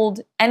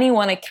hold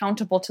anyone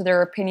accountable to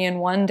their opinion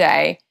one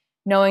day,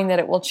 knowing that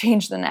it will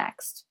change the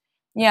next.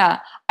 Yeah.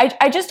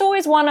 I just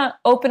always want to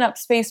open up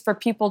space for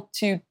people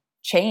to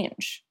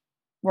change.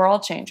 We're all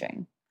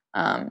changing.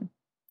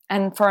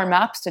 And for our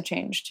maps to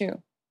change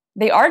too.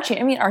 They are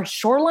changing. I mean, our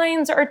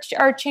shorelines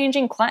are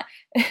changing.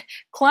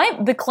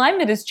 The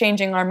climate is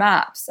changing our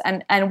maps,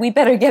 and we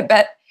better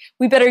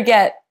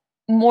get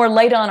more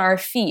light on our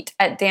feet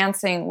at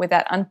dancing with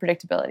that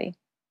unpredictability.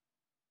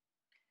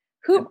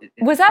 Who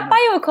was that?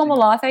 Bayo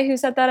Akomolafe who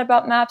said that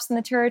about maps in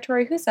the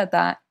territory? Who said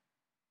that?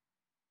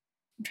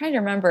 I'm trying to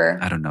remember.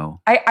 I don't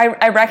know.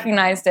 I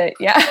recognized it.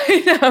 Yeah,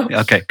 I know.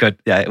 Okay, good.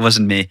 Yeah, it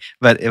wasn't me,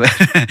 but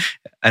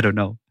I don't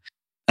know.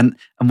 And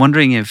I'm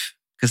wondering if,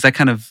 because that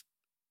kind of,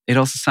 it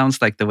also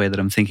sounds like the way that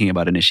I'm thinking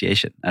about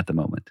initiation at the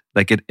moment.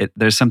 Like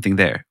there's something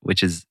there,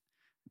 which is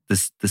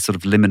this sort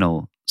of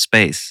liminal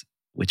space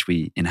which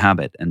we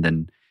inhabit, and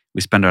then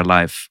we spend our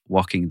life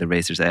walking the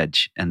razor's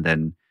edge, and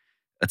then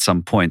at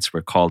some points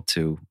we're called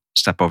to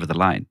step over the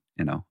line,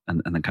 and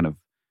then kind of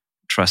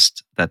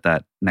trust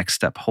that next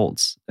step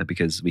holds,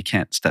 because we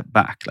can't step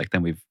back. Like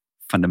then we've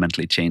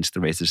fundamentally changed the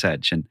razor's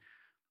edge. And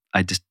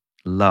I just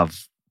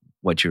love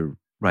what you're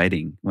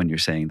writing when you're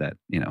saying that,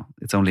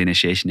 it's only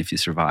initiation if you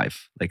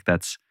survive. Like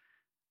that's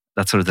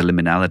sort of the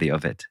liminality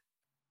of it.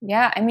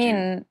 Yeah, I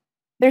mean,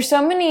 there's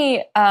so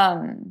many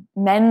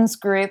men's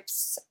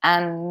groups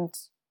and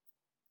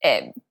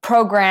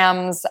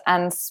programs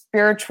and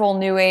spiritual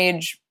new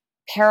age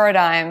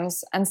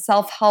paradigms and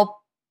self-help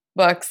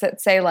books that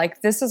say,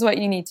 like, this is what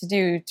you need to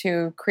do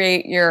to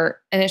create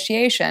your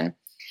initiation.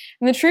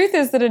 And the truth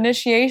is that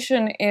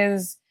initiation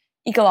is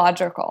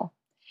ecological.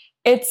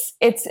 It's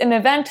an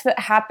event that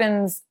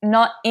happens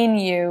not in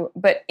you,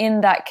 but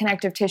in that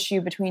connective tissue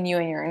between you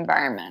and your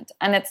environment.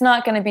 And it's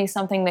not going to be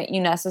something that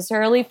you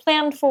necessarily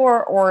planned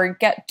for or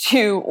get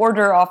to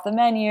order off the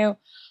menu.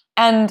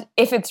 And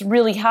if it's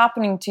really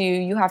happening to you,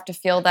 you have to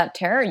feel that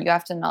terror. You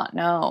have to not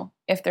know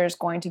if there's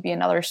going to be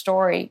another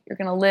story. You're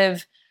going to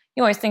live,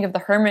 you always think of the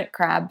hermit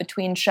crab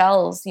between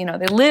shells. They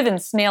live in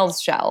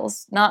snails'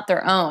 shells, not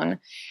their own.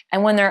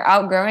 And when they're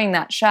outgrowing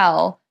that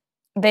shell,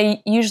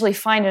 they usually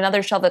find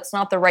another shell that's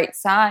not the right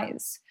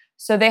size.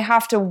 So they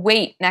have to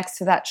wait next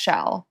to that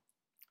shell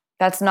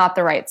that's not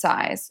the right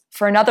size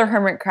for another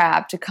hermit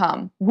crab to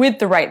come with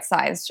the right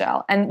size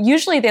shell. And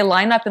usually they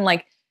line up in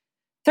like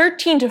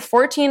 13 to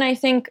 14, I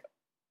think,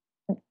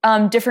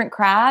 different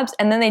crabs.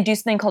 And then they do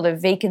something called a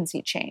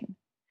vacancy chain,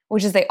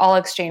 which is they all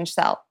exchange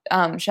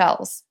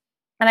shells.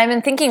 And I've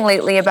been thinking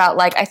lately about,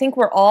 like, I think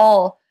we're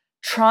all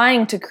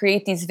trying to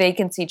create these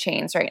vacancy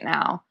chains right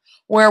now,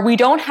 where we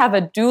don't have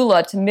a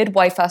doula to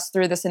midwife us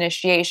through this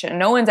initiation.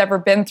 No one's ever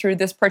been through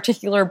this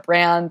particular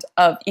brand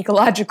of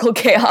ecological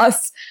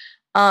chaos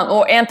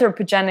or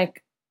anthropogenic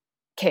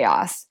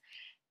chaos.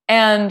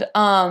 And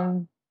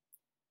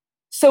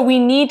so we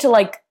need to,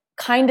 like,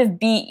 kind of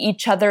be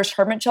each other's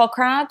hermit shell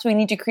crabs. We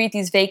need to create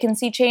these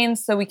vacancy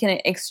chains so we can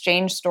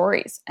exchange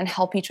stories and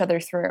help each other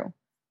through.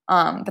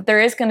 But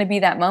there is going to be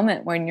that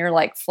moment when you're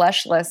like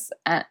shellless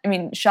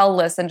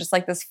and just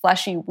like this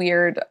fleshy,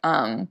 weird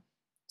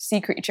sea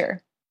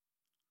creature.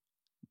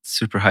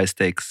 Super high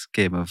stakes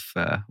game of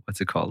what's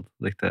it called?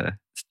 Like the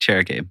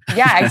chair game.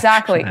 Yeah,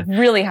 exactly.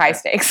 Really high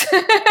stakes.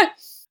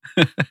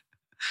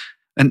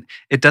 And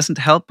it doesn't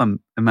help. I'm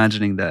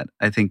imagining that.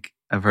 I think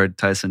I've heard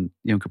Tyson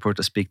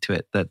Yunkaporta speak to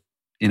it, that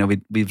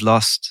we've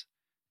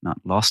not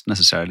lost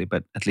necessarily,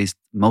 but at least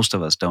most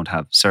of us don't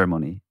have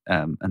ceremony,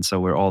 and so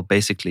we're all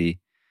basically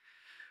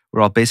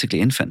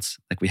infants.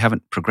 Like we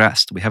haven't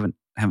progressed. We haven't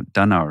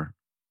done our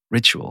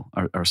ritual,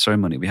 our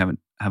ceremony. We haven't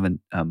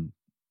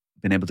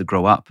been able to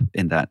grow up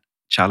in that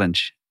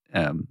challenge.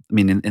 In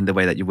the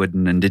way that you would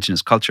in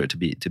indigenous culture, to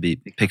be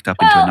picked up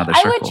into another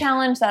circle. I would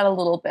challenge that a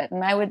little bit,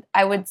 and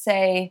I would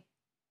say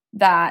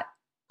that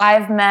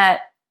I've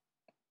met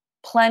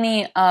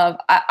plenty of.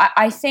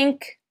 I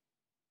think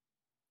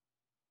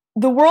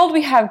the world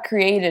we have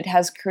created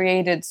has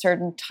created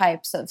certain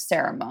types of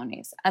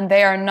ceremonies, and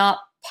they are not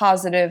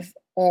positive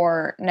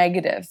or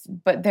negative,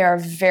 but they are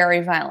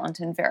very violent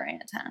and very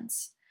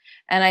intense.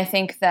 And I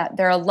think that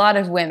there are a lot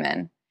of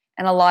women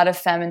and a lot of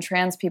femme and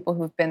trans people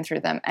who've been through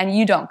them, and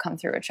you don't come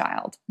through a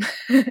child.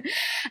 And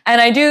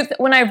I do,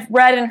 when I've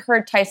read and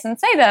heard Tyson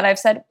say that, I've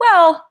said,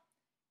 well,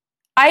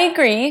 I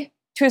agree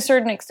to a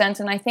certain extent,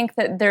 and I think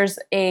that there's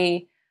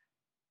a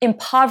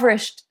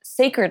impoverished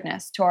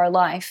sacredness to our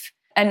life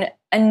and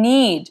a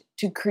need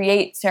to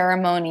create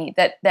ceremony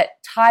that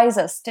ties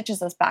us,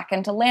 stitches us back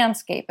into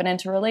landscape and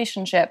into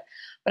relationship.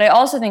 But I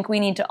also think we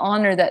need to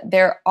honor that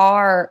there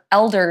are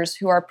elders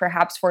who are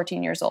perhaps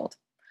 14 years old.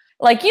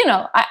 Like,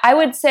 I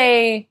would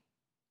say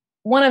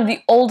one of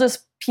the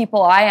oldest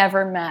people I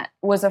ever met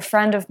was a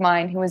friend of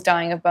mine who was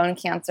dying of bone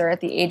cancer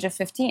at the age of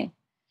 15.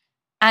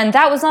 And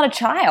that was not a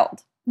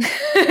child.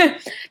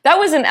 That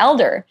was an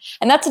elder.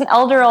 And that's an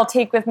elder I'll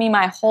take with me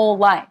my whole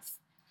life.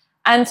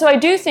 And so I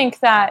do think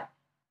that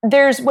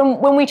there's,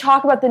 when we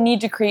talk about the need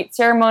to create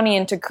ceremony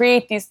and to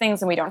create these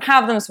things and we don't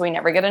have them, so we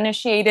never get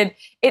initiated,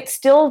 it's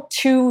still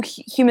too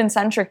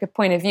human-centric a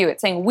point of view.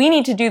 It's saying we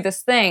need to do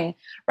this thing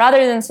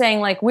rather than saying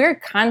like we're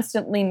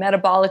constantly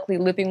metabolically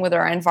looping with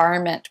our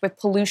environment, with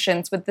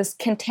pollutions, with this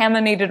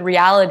contaminated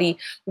reality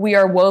we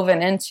are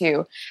woven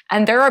into.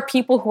 And there are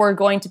people who are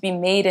going to be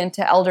made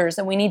into elders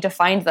and we need to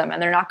find them,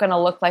 and they're not going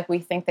to look like we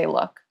think they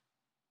look.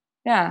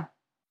 Yeah.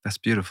 That's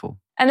beautiful.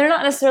 And they're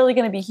not necessarily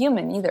going to be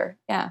human either.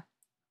 Yeah.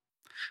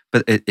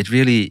 But it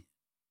really,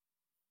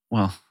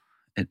 well,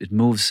 it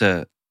moves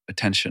a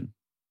tension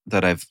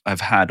that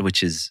I've had,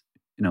 which is,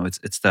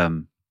 it's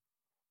the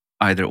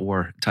either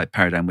or type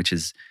paradigm, which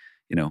is,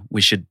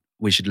 we should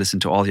listen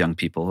to all young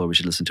people or we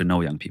should listen to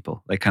no young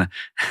people, like kind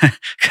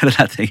of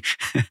that thing.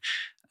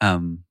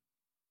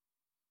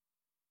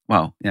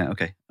 Wow. Yeah.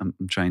 Okay.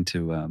 I'm trying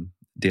to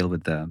deal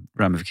with the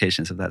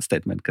ramifications of that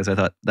statement because I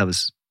thought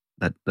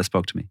that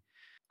spoke to me.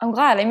 I'm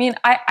glad. I mean,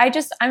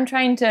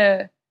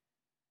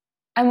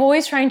 I'm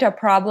always trying to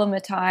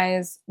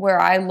problematize where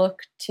I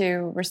look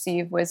to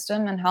receive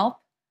wisdom and help.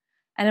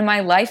 And in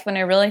my life, when I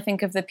really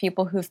think of the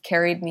people who've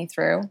carried me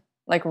through,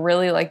 like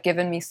really like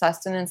given me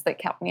sustenance that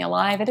kept me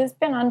alive, it has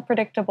been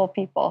unpredictable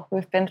people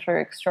who've been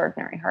through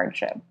extraordinary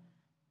hardship.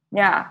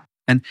 Yeah.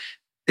 And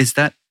is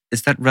that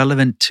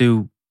relevant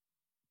to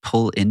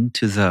pull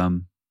into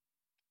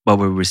what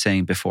we were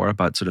saying before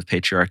about sort of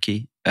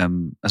patriarchy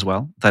as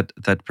well?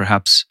 That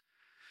perhaps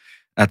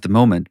at the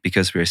moment,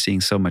 because we are seeing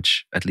so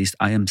much, at least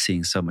I am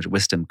seeing so much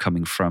wisdom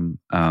coming from,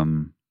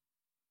 I've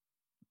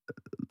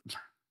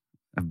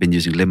been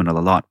using liminal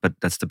a lot, but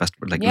that's the best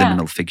word,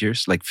 liminal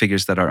figures, like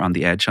figures that are on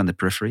the edge, on the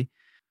periphery.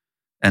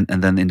 And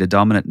then in the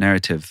dominant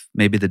narrative,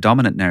 maybe the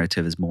dominant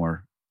narrative is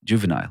more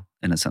juvenile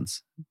in a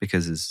sense,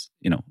 because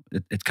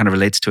it kind of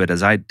relates to it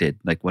as I did.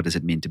 Like, what does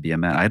it mean to be a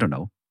man? I don't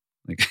know.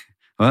 Like,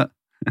 what?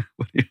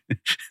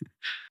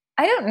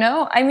 I don't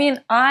know. I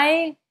mean,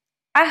 I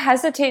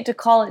hesitate to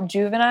call it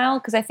juvenile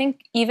because I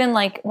think even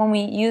like when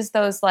we use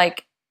those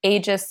like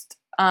ageist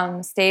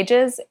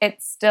stages,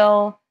 it's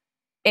still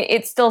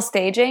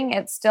staging.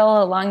 It's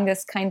still along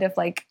this kind of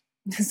like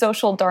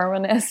social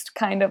Darwinist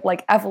kind of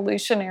like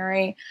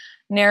evolutionary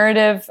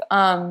narrative.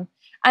 And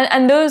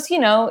those,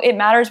 it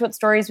matters what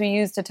stories we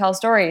use to tell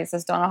stories,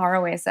 as Donna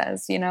Haraway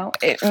says.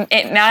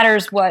 It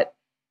matters what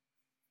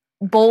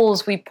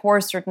bowls we pour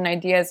certain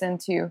ideas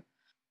into.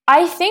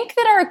 I think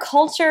that our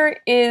culture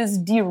is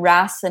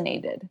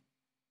deracinated.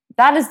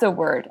 That is the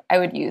word I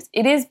would use.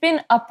 It has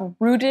been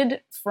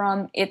uprooted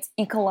from its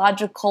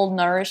ecological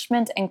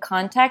nourishment and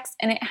context,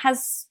 and it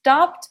has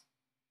stopped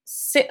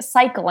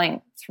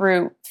cycling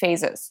through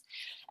phases.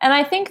 And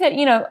I think that,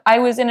 I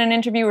was in an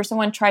interview where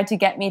someone tried to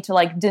get me to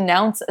like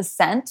denounce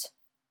ascent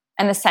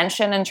and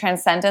ascension and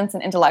transcendence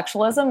and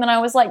intellectualism. And I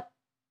was like,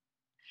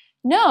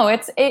 no,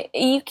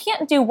 you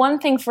can't do one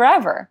thing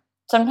forever.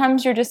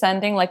 Sometimes you're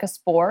descending like a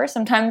spore.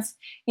 Sometimes,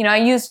 I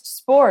used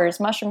spores,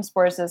 mushroom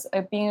spores as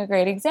being a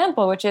great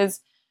example, which is,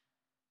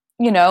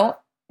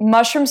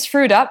 mushrooms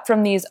fruit up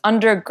from these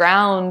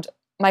underground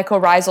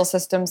mycorrhizal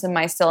systems and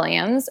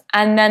myceliums,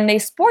 and then they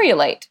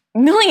sporulate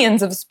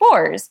millions of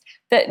spores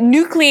that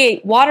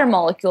nucleate water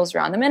molecules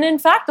around them. And in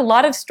fact, a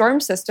lot of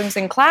storm systems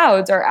and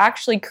clouds are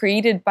actually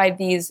created by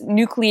these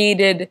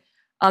nucleated,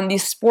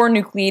 these spore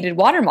nucleated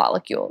water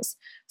molecules.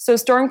 So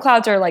storm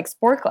clouds are like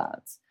spore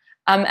clouds.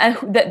 And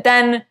that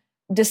then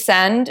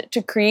descend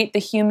to create the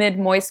humid,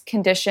 moist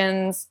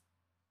conditions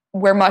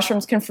where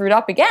mushrooms can fruit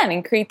up again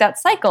and create that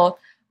cycle.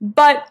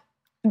 But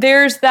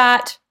there's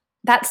that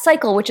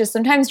cycle, which is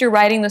sometimes you're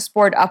riding the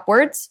spore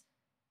upwards,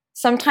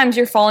 sometimes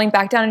you're falling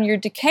back down and you're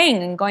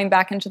decaying and going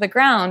back into the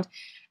ground.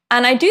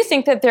 And I do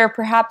think that there are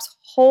perhaps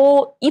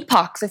whole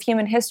epochs of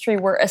human history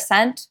where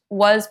ascent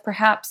was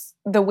perhaps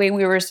the way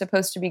we were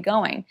supposed to be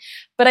going.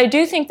 But I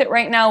do think that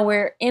right now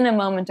we're in a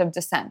moment of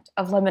descent,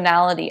 of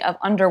liminality, of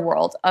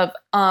underworld, of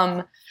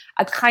a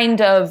kind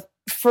of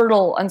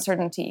fertile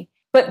uncertainty.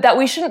 But that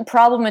we shouldn't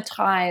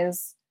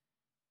problematize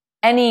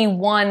any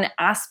one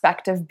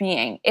aspect of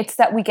being. It's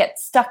that we get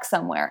stuck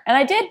somewhere.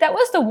 And that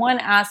was the one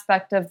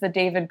aspect of the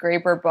David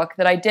Graeber book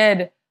that I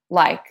did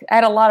like. I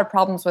had a lot of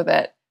problems with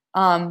it.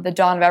 The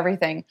Dawn of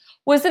Everything,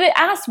 was that it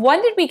asks,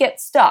 when did we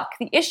get stuck?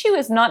 The issue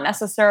is not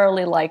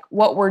necessarily like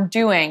what we're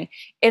doing.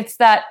 It's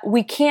that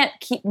we can't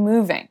keep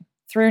moving.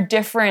 through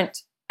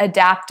different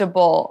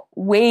adaptable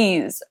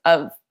ways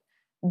of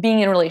being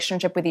in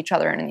relationship with each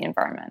other and in the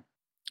environment.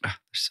 There's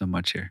so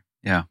much here.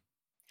 Yeah.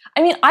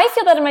 I mean, I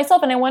feel that in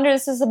myself, and I wonder,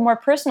 this is a more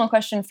personal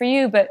question for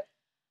you, but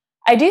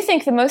I do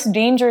think the most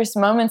dangerous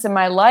moments in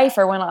my life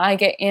are when I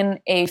get in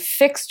a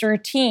fixed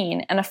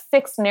routine and a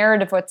fixed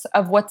narrative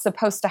of what's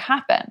supposed to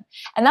happen.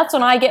 And that's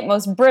when I get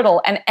most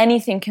brittle and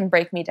anything can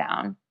break me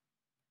down.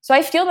 So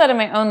I feel that in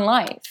my own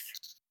life.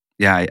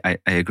 Yeah, I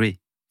agree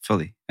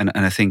fully. And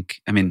I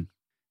think, I mean,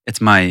 it's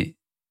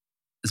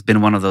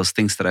been one of those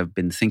things that I've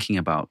been thinking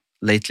about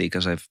lately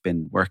because I've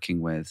been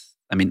working with,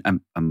 I mean,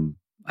 I'm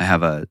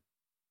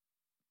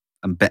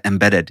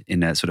embedded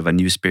in a sort of a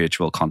new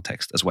spiritual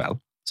context as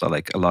well. So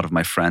like a lot of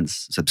my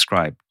friends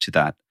subscribe to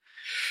that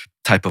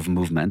type of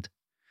movement.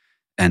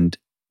 And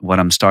what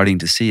I'm starting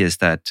to see is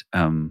that,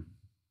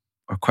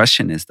 or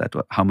question is that,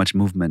 how much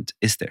movement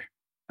is there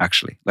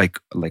actually? Like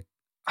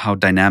how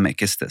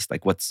dynamic is this?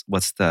 Like what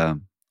is the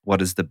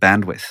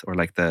bandwidth or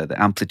like the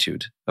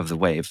amplitude of the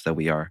wave that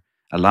we are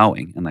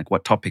allowing, and like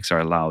what topics are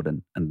allowed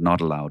and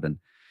not allowed, and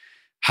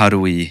how do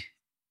we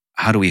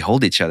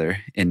hold each other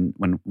in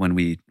when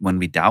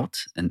we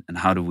doubt, and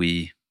how do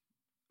we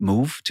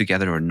move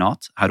together or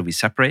not? How do we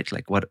separate?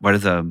 Like what are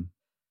the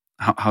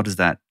how does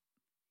that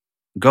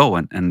go?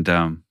 And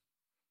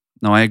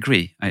no, I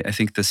agree. I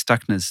think the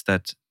stuckness,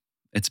 that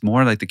it's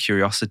more like the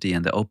curiosity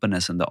and the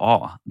openness and the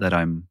awe that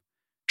I'm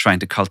trying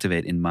to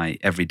cultivate in my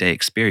everyday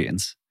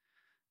experience,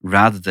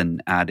 rather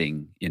than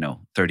adding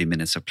 30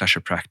 minutes of pleasure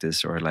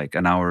practice or like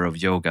an hour of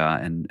yoga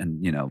and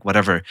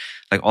whatever,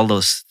 like all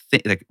those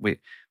things. Like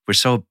we're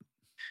so,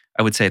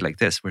 I would say it like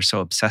this, we're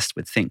so obsessed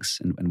with things,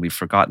 and we've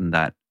forgotten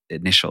that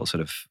initial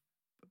sort of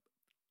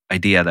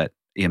idea that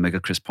Ian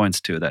McGilchrist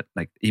points to, that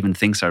like even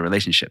things are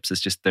relationships.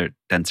 It's just they're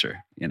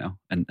denser,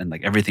 and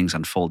like everything's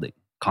unfolding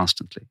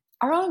constantly.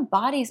 Our own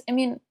bodies. I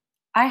mean,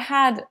 I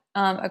had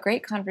a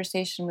great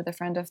conversation with a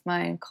friend of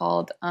mine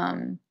called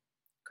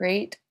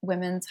great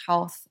women's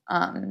health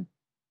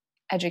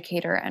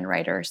educator and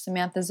writer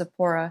Samantha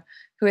Zipporah,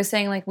 who is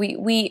saying like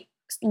we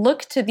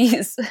look to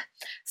these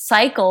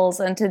cycles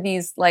and to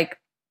these like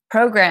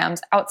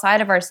programs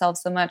outside of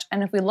ourselves so much,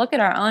 and if we look at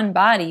our own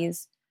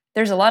bodies,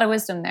 there's a lot of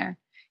wisdom there.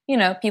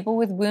 People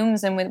with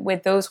wombs and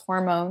with those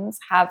hormones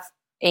have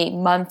a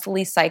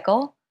monthly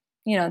cycle.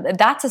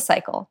 That's a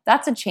cycle.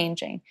 That's a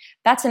changing.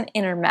 That's an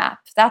inner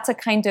map. That's a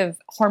kind of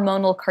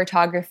hormonal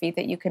cartography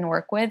that you can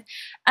work with.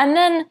 And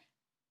then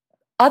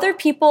other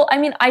people, I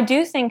mean, I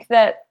do think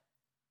that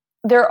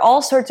there are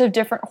all sorts of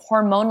different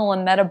hormonal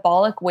and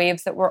metabolic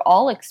waves that we're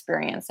all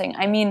experiencing.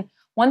 I mean,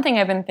 one thing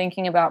I've been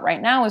thinking about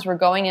right now is we're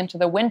going into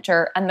the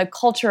winter and the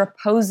culture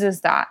opposes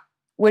that,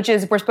 which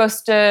is we're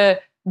supposed to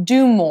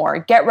do more,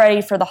 get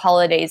ready for the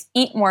holidays,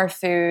 eat more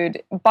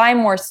food, buy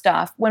more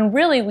stuff, when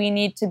really we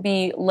need to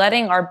be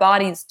letting our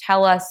bodies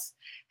tell us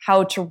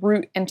how to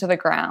root into the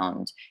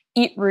ground,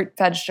 eat root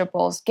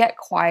vegetables, get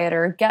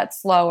quieter, get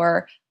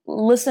slower,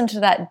 listen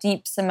to that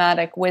deep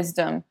somatic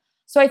wisdom.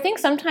 So I think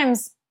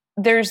sometimes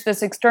there's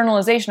this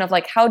externalization of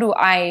like, how do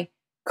I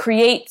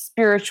create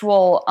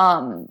spiritual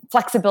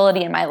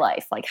flexibility in my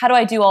life? Like, how do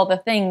I do all the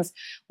things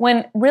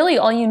when really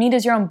all you need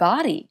is your own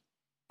body?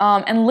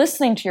 And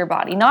listening to your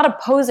body, not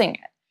opposing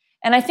it.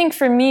 And I think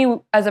for me,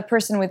 as a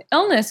person with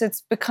illness,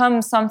 it's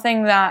become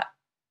something that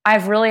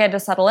I've really had to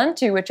settle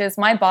into, which is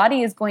my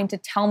body is going to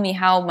tell me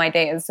how my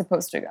day is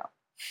supposed to go.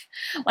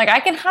 Like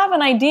I can have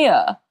an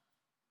idea,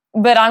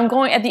 but I'm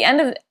going at the end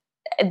of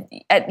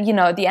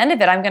the end of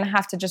it, I'm going to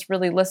have to just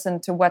really listen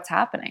to what's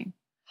happening.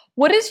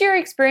 What is your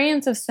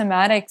experience of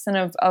somatics and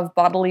of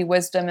bodily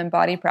wisdom and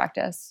body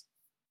practice?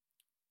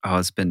 Oh,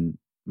 it's been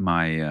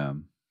my.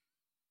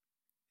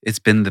 It's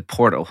been the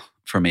portal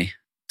for me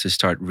to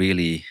start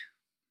really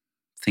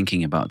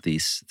thinking about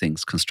these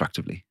things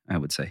constructively, I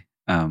would say.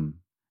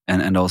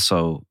 And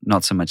also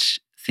not so much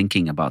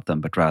thinking about them,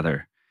 but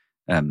rather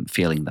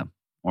feeling them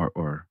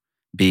or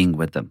being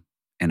with them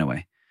in a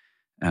way.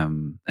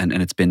 And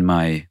it's been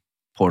my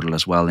portal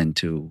as well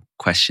into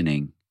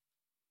questioning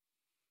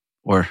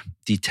or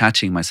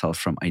detaching myself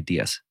from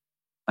ideas.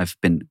 I've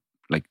been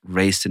like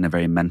raised in a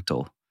very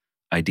mental,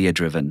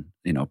 idea-driven,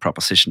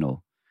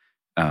 propositional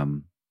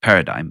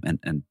paradigm,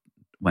 and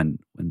when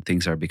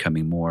things are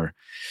becoming more,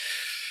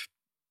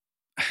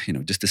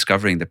 just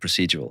discovering the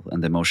procedural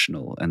and the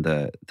emotional and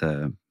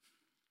the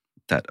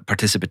that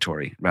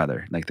participatory,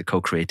 rather like the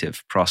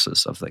co-creative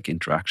process of like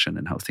interaction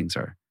and how things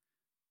are,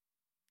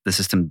 the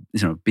system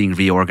being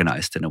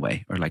reorganized in a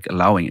way, or like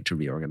allowing it to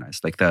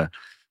reorganize, like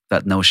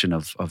that notion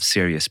of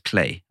serious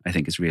play, I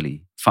think is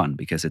really fun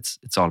because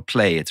it's all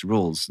play, it's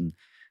rules,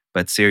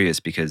 but serious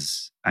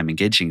because I'm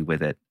engaging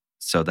with it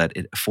so that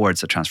it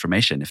affords a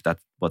transformation if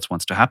that's what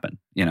wants to happen,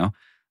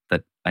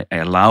 that I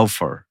allow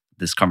for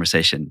this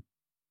conversation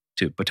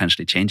to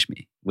potentially change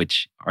me,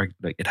 which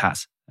it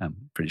has,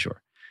 I'm pretty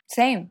sure.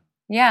 Same.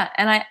 Yeah.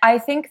 And I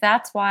think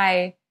that's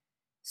why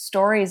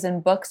stories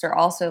and books are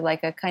also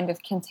like a kind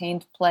of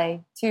contained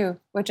play too,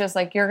 which is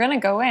like you're going to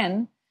go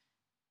in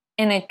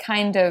a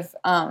kind of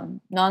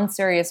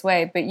non-serious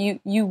way, but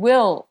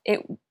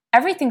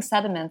everything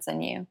sediments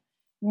in you.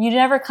 You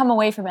never come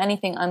away from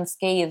anything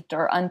unscathed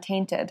or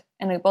untainted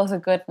in both a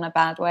good and a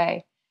bad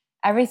way.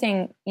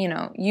 Everything,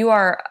 you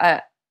are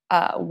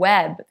a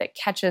web that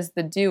catches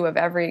the dew of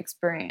every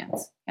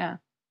experience. Yeah.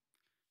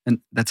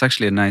 And that's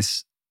actually a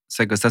nice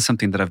segue, because that's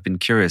something that I've been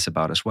curious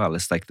about as well.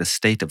 It's like the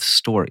state of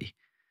story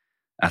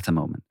at the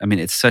moment. I mean,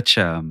 it's such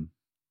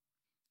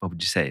what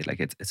would you say? Like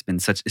it's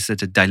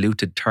such a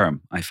diluted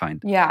term, I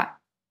find. Yeah.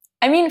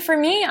 I mean, for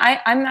me,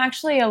 I'm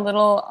actually a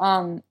little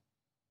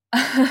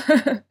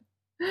how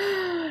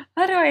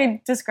do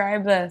I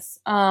describe this?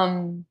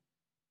 I'm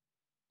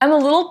a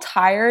little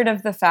tired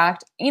of the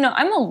fact,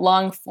 I'm a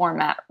long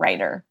format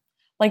writer.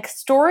 Like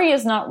story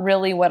is not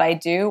really what I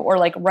do, or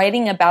like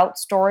writing about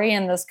story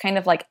in this kind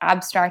of like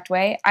abstract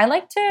way. I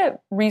like to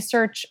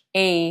research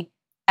a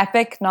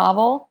epic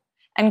novel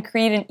and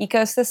create an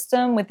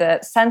ecosystem with a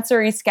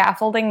sensory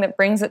scaffolding that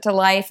brings it to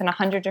life in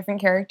 100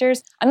 different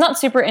characters. I'm not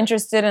super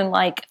interested in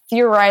like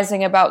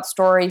theorizing about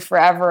story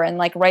forever and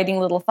like writing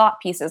little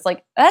thought pieces.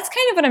 Like that's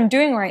kind of what I'm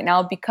doing right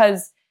now,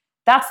 because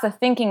that's the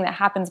thinking that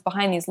happens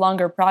behind these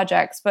longer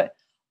projects. But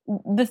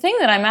the thing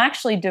that I'm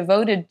actually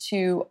devoted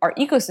to are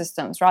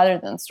ecosystems rather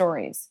than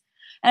stories.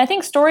 And I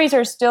think stories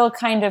are still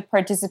kind of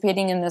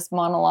participating in this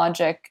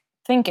monologic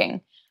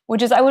thinking,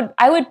 which is I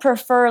would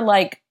prefer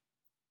like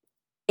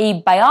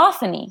a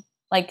biophony,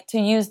 like to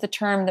use the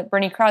term that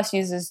Bernie Krause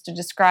uses to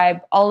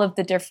describe all of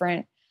the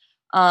different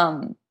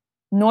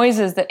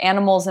noises that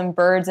animals and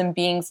birds and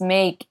beings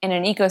make in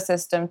an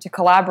ecosystem to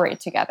collaborate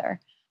together.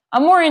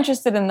 I'm more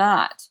interested in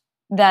that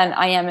than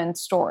I am in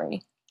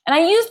story. And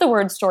I use the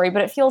word story,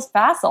 but it feels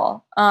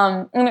facile.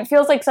 And it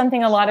feels like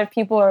something a lot of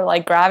people are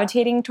like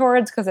gravitating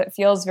towards because it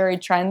feels very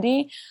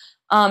trendy.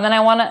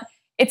 And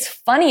it's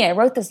funny, I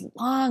wrote this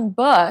long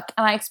book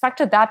and I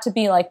expected that to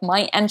be like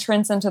my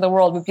entrance into the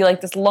world would be like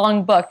this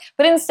long book.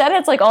 But instead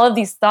it's like all of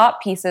these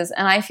thought pieces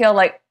and I feel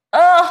like,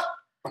 oh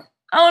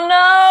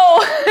no.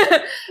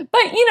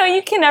 But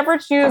you can never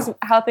choose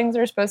how things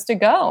are supposed to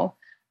go.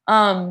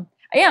 I'm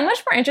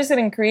much more interested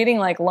in creating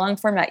like long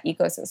format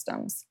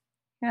ecosystems.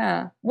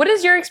 Yeah. What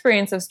is your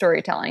experience of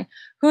storytelling?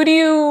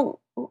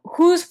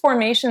 Whose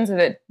formations of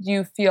it do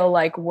you feel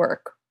like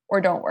work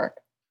or don't work?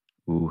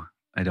 Ooh,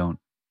 I don't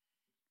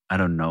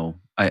know.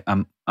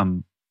 I'm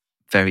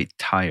very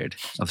tired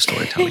of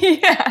storytelling.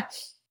 Yeah.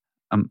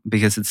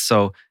 Because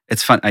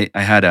it's fun. I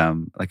had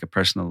like a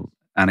personal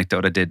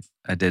anecdote.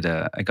 I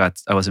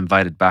was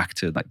invited back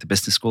to like the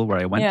business school where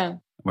I went, Yeah.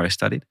 where I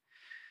studied,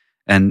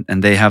 and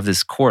they have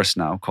this course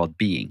now called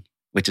Being,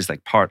 which is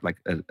like a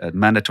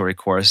mandatory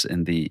course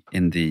in their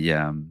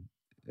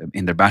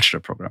bachelor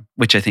program,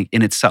 which I think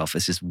in itself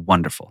is just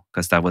wonderful,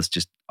 because that was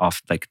just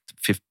off like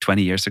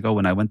 20 years ago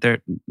when I went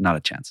there. Not a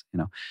chance.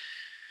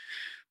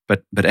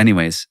 But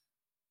anyways,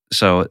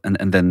 so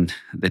and then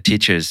the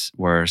teachers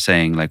were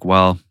saying like,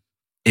 well,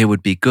 it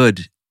would be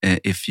good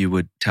if you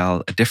would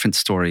tell a different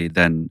story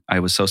than I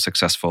was so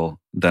successful,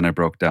 then I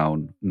broke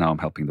down, now I'm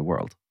helping the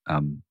world.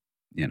 And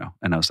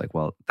I was like,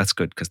 well, that's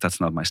good, because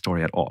that's not my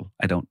story at all.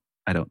 I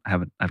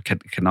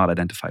cannot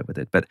identify with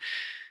it. But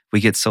we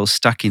get so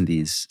stuck in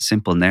these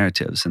simple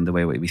narratives and the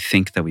way we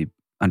think that we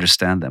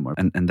understand them.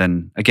 And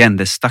then again,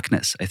 this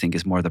stuckness, I think,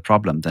 is more the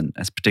problem than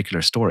a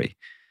particular story.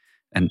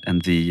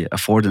 And the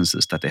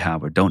affordances that they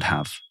have or don't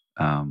have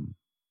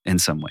in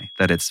some way,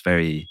 that it's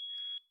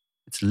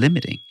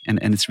limiting and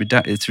it's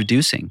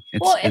reducing.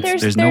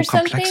 There's no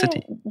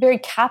complexity. Something very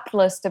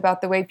capitalist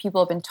about the way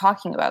people have been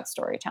talking about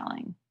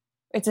storytelling.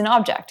 It's an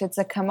object. It's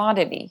a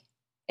commodity.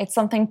 It's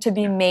something to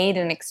be made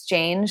and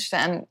exchanged,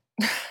 and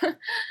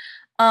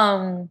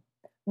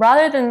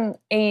rather than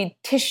a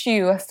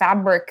tissue, a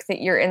fabric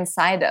that you're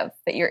inside of,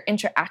 that you're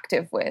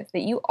interactive with,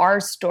 that you are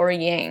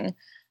storying.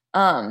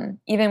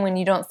 Even when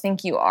you don't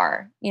think you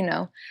are,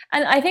 And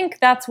I think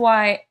that's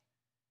why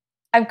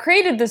I've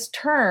created this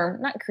term,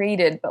 not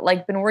created, but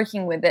like been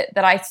working with it,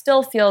 that I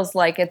still feels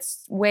like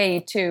it's way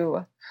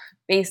too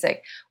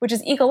basic, which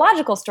is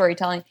ecological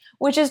storytelling,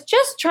 which is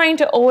just trying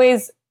to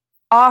always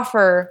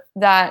offer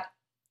that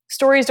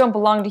stories don't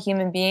belong to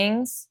human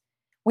beings.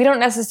 We don't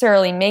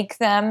necessarily make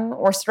them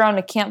or sit around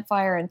a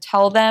campfire and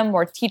tell them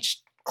or teach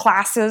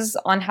classes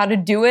on how to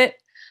do it.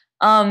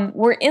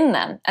 We're in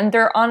them, and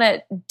they're on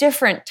a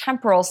different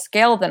temporal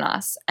scale than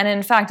us. And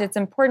in fact, it's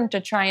important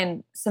to try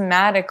and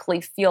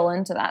somatically feel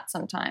into that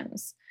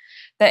sometimes.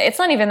 That it's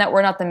not even that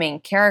we're not the main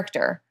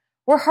character.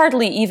 We're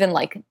hardly even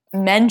like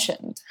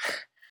mentioned.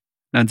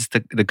 No, it's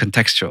the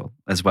contextual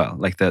as well,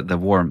 like the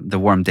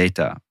warm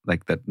data,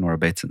 like that Nora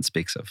Bateson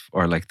speaks of,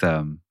 or like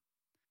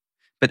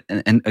but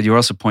you're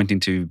also pointing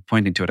to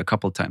it a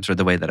couple of times, or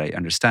the way that I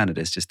understand it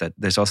is just that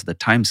there's also the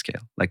time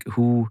scale, like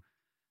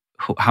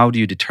how do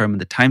you determine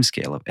the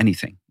timescale of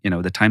anything? The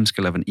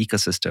timescale of an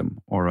ecosystem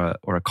or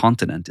a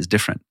continent is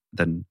different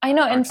than I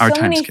know, and our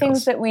so many timescales.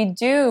 things that we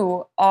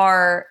do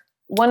are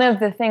one of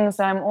the things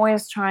that I'm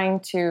always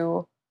trying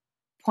to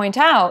point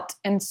out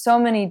in so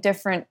many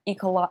different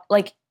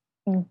like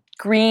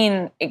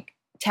green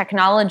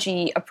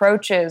technology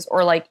approaches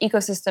or like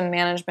ecosystem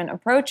management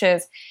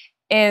approaches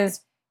is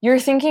you're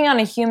thinking on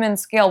a human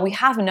scale. We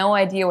have no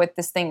idea what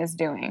this thing is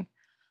doing.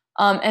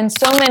 And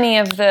so many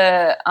of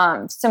the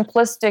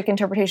simplistic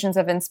interpretations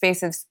of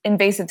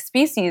invasive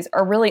species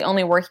are really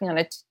only working on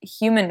a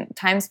human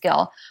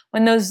timescale,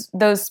 when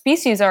those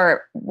species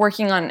are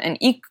working on an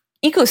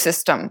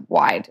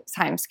ecosystem-wide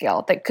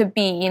timescale that could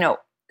be,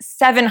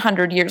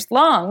 700 years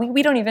long.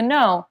 We don't even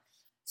know.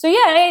 So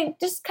yeah,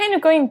 just kind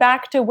of going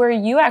back to where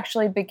you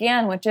actually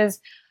began, which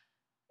is,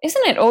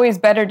 isn't it always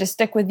better to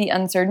stick with the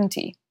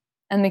uncertainty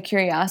and the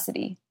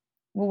curiosity?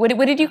 What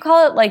did you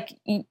call it? Like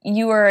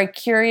you are a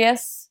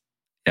curious.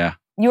 Yeah.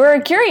 You are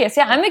curious.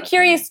 Yeah, I'm a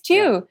curious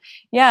too.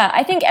 Yeah,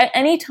 I think at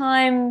any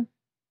time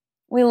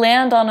we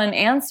land on an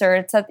answer,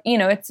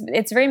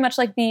 it's very much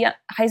like the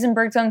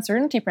Heisenberg's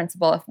uncertainty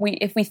principle.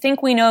 If we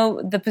think we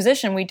know the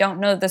position, we don't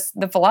know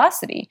the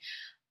velocity.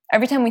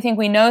 Every time we think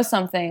we know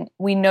something,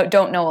 we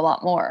don't know a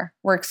lot more.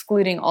 We're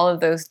excluding all of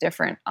those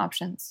different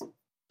options.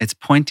 It's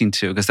pointing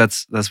to, because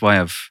that's why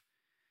I've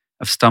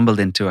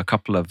stumbled into a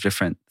couple of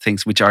different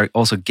things which are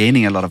also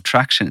gaining a lot of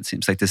traction. It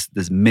seems like this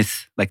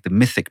myth, like the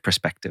mythic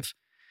perspective,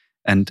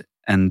 and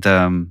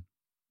I'm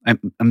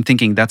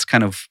thinking that's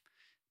kind of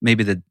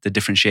maybe the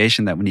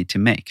differentiation that we need to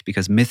make,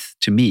 because myth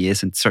to me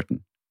isn't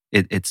certain.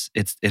 It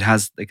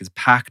has, like, it's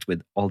packed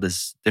with all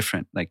this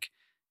different, like,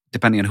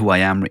 depending on who I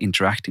am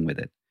interacting with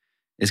it,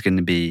 it's going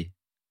to be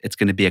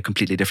a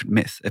completely different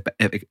myth.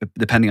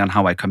 Depending on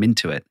how I come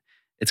into it,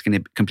 it's going to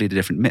be a completely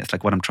different myth,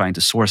 like what I'm trying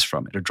to source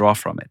from it or draw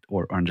from it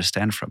or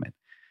understand from it.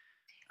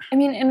 I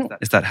mean,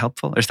 is that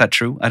helpful? Or is that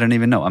true? I don't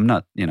even know. I'm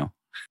not,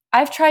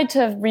 I've tried to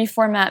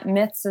reformat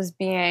myths as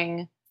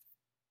being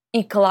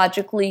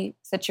ecologically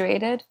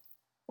situated,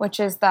 which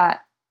is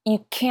that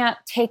you can't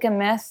take a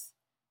myth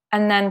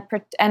and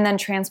then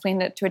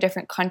transplant it to a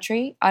different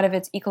country out of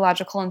its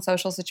ecological and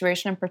social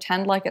situation and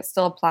pretend like it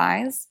still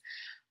applies.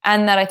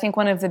 And that I think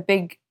one of the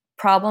big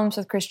problems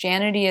with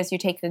Christianity is you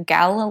take a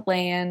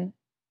Galilean,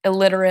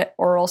 illiterate,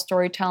 oral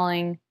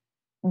storytelling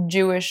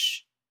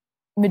Jewish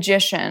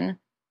magician,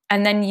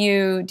 and then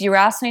you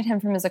deracinate him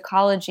from his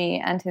ecology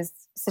and his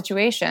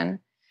situation.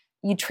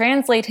 You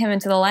translate him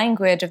into the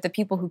language of the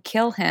people who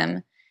kill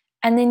him,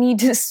 and then you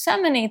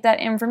disseminate that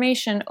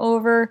information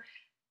over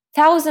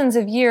thousands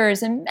of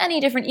years in many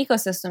different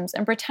ecosystems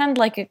and pretend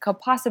like it could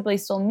possibly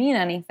still mean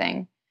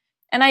anything.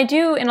 And I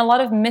do, in a lot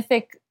of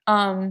mythic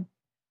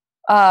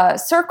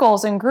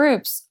circles and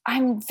groups,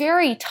 I'm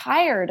very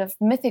tired of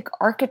mythic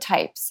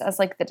archetypes as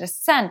like the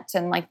descent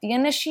and like the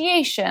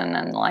initiation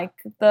and like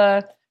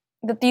that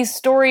these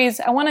stories.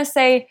 I want to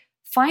say,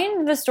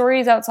 find the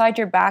stories outside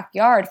your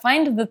backyard.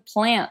 Find the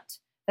plant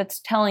that's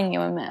telling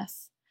you a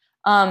myth.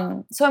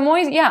 So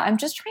I'm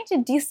just trying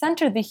to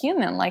decenter the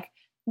human. Like,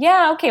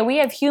 yeah, okay, we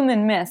have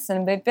human myths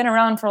and they've been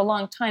around for a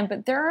long time,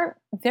 but there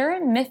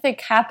are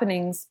mythic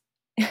happenings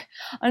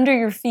under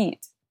your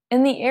feet,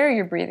 in the air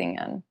you're breathing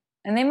in,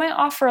 and they might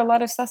offer a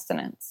lot of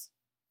sustenance.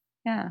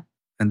 Yeah.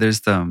 And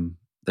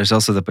there's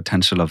also the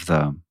potential of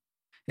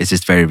it's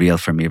just very real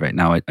for me right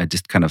now. I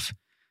just kind of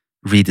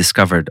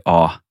rediscovered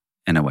awe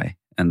in a way,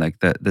 and like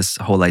this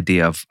whole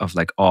idea of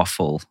like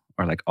awful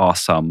or like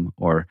awesome,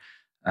 or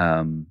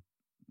I'm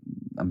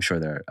sure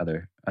there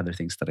are other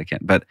things that I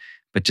can't, but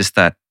just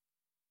that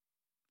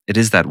it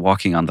is that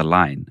walking on the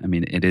line. I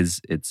mean,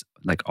 it's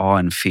like awe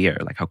and fear,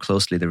 like how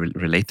closely they're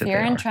related. Fear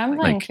and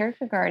trembling, like,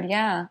 Kierkegaard.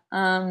 Yeah.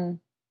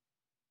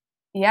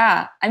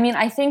 Yeah. I mean,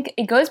 I think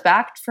it goes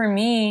back for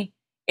me.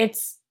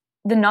 It's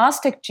the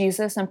Gnostic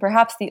Jesus, and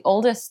perhaps the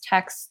oldest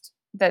text,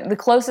 the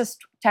closest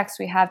text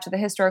we have to the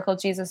historical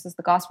Jesus is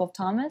the Gospel of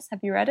Thomas. Have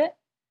you read it?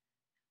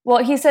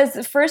 Well, he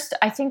says first,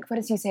 I think, what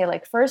does he say?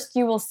 Like, first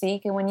you will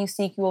seek, and when you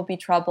seek, you will be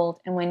troubled.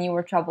 And when you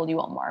are troubled, you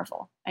will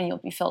marvel, and you'll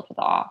be filled with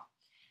awe.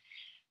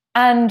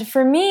 And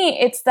for me,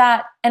 it's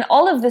that, and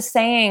all of the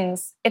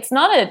sayings, it's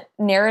not a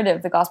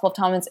narrative, the Gospel of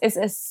Thomas, it's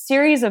a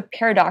series of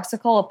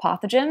paradoxical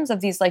apothegms of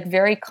these like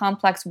very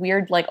complex,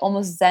 weird, like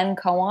almost Zen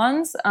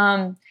koans.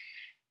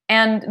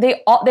 And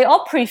they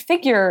all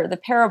prefigure the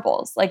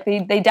parables. Like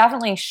they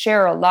definitely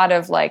share a lot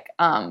of like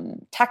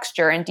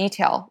texture and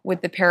detail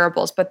with the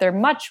parables, but they're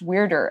much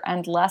weirder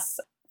and less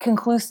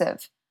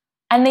conclusive.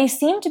 And they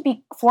seem to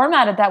be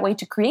formatted that way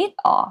to create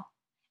awe.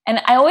 And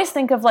I always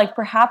think of like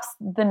perhaps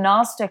the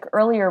Gnostic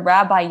earlier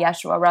Rabbi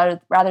Yeshua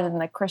rather than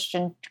the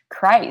Christian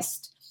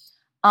Christ.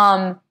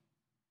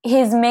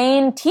 His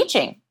main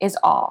teaching is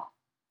awe.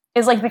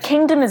 Is like the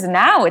kingdom is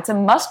now. It's a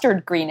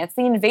mustard green. It's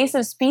the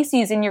invasive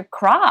species in your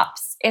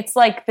crops. It's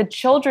like the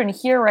children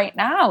here right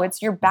now.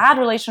 It's your bad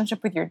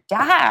relationship with your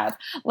dad.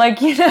 Like,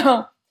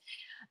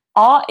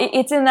 awe.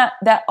 It's in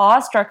that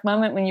awestruck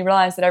moment when you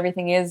realize that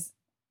everything is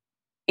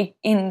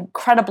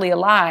incredibly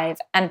alive,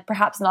 and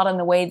perhaps not in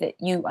the way that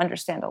you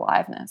understand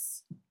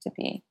aliveness to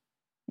be.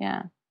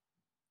 Yeah.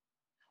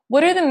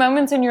 What are the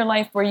moments in your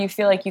life where you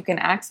feel like you can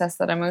access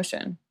that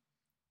emotion?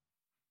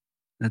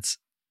 That's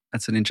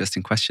an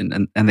interesting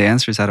question, and the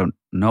answer is I don't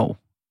know.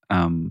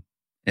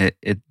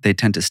 They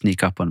tend to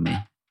sneak up on me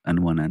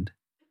on one end.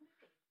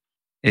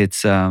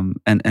 It's and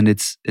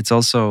it's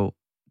also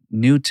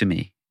new to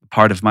me.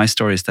 Part of my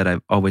story is that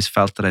I've always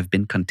felt that I've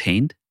been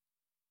contained,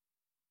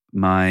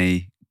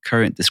 my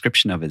current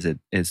description of it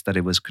is that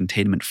it was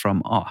containment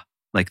from awe,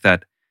 like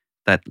that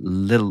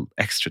little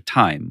extra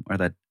time, or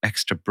that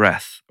extra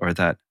breath, or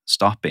that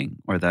stopping,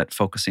 or that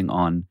focusing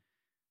on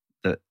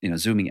the,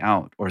 zooming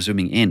out or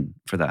zooming in,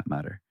 for that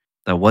matter,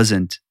 that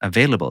wasn't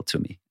available to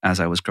me as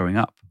I was growing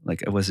up.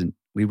 Like,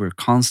 we were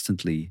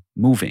constantly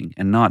moving,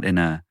 and not in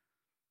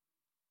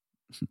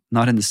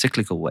the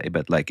cyclical way,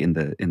 but like in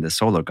the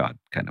solar god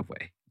kind of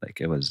way. Like,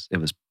 it was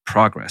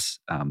progress.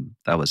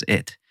 That was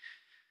it.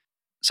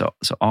 So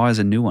awe is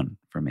a new one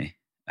for me.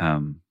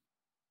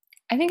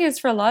 I think it's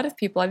for a lot of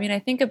people. I mean, I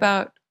think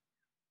about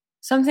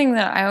something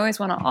that I always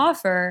want to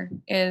offer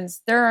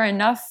is there are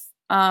enough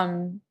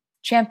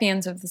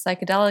champions of the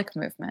psychedelic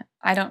movement.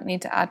 I don't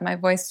need to add my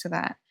voice to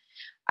that.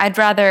 I'd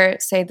rather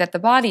say that the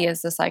body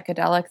is the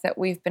psychedelic that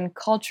we've been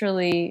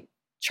culturally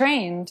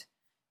trained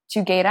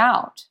to gate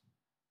out.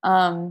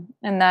 And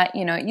that,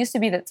 it used to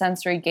be that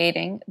sensory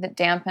gating that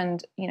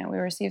dampened, we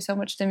received so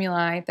much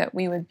stimuli that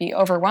we would be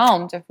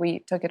overwhelmed if we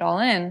took it all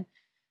in.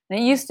 And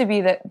it used to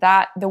be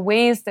that the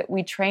ways that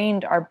we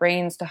trained our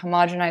brains to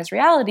homogenize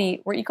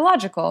reality were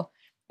ecological.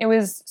 It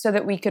was so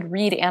that we could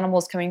read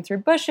animals coming through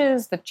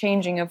bushes, the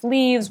changing of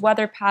leaves,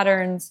 weather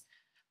patterns.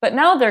 But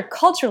now they're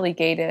culturally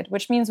gated,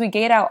 which means we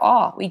gate out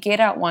awe, we gate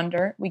out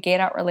wonder, we gate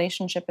out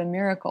relationship and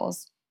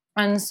miracles.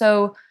 And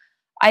so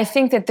I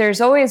think that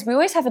we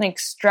always have an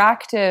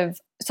extractive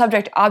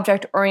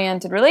subject-object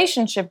oriented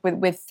relationship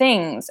with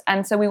things.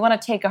 And so we want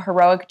to take a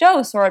heroic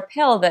dose or a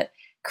pill that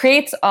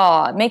creates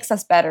awe, makes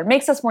us better,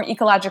 makes us more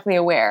ecologically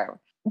aware.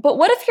 But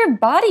what if your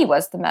body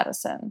was the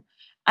medicine?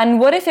 And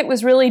what if it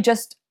was really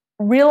just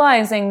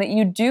realizing that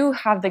you do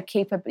have the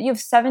capability, you have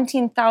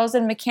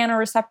 17,000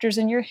 mechanoreceptors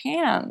in your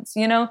hands,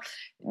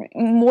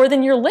 more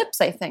than your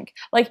lips, I think.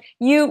 Like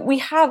we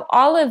have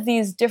all of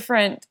these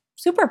different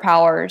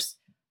superpowers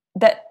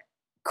that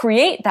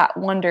create that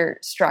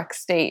wonder-struck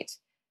state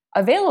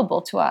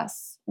available to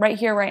us right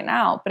here, right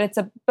now.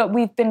 But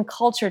we've been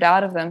cultured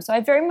out of them. So I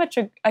very much,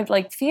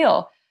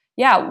 feel,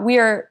 we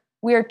are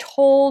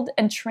told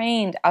and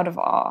trained out of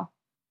awe.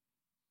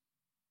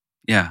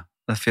 Yeah,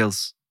 that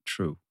feels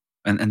true.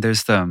 And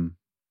there's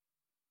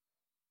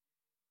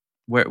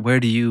where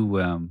do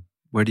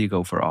you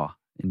go for awe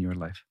in your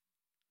life?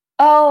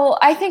 Oh,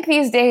 I think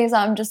these days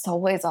I'm just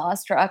always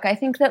awestruck. I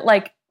think that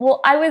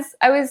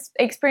I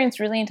experienced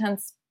really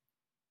intense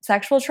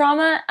sexual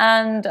trauma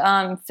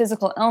and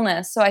physical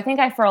illness. So I think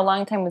I for a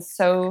long time was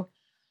so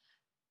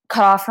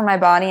cut off from my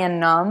body and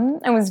numb.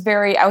 I was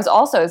very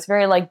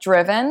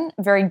driven,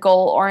 very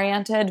goal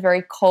oriented,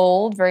 very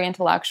cold, very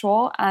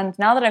intellectual. And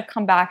now that I've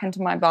come back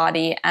into my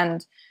body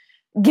and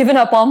given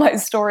up all my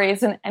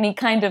stories and any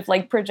kind of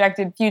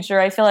projected future,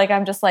 I feel like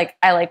I'm just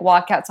I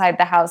walk outside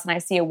the house and I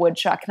see a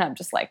woodchuck and I'm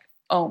just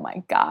oh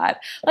my God.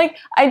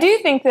 I do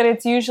think that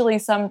it's usually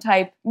some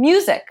type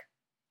music.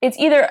 It's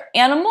either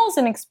animals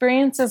and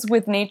experiences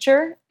with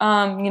nature.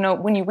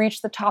 When you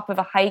reach the top of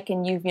a hike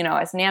and you've,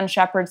 as Nan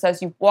Shepherd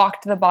says, you've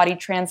walked the body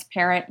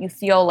transparent, you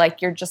feel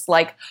like you're just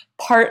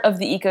part of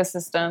the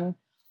ecosystem.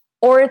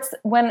 Or it's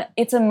when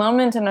it's a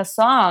moment in a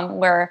song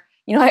where,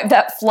 I have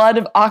that flood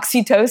of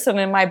oxytocin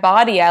in my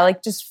body. I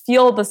just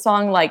feel the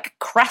song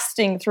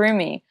cresting through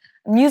me.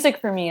 Music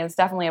for me is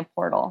definitely a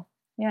portal.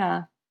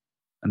 Yeah.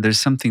 And there's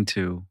something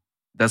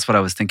that's what I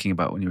was thinking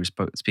about when you were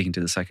speaking to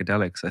the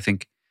psychedelics. I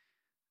think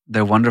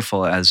they're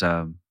wonderful as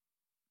a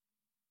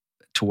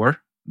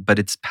tour, but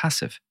it's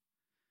passive.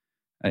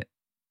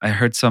 I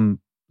heard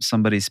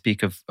somebody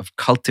speak of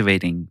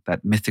cultivating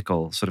that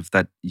mythical sort of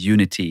that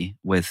unity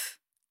with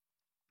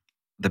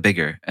the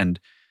bigger, and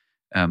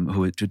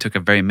who took a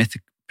very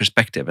mythic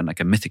perspective and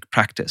a mythic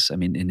practice. I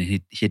mean, and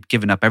he had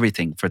given up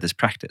everything for this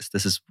practice.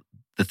 This is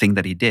the thing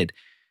that he did.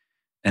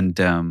 And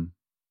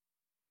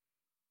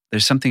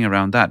there's something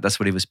around that. That's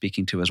what he was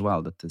speaking to as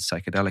well, that the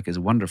psychedelic is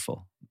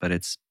wonderful, but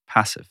it's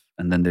passive.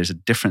 And then there's a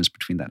difference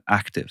between that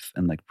active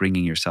and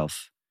bringing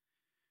yourself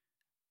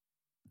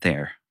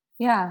there.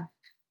 Yeah.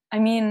 I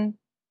mean,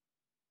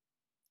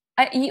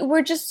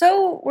 we're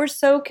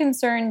so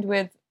concerned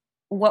with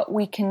what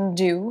we can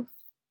do,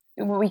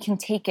 what we can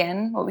take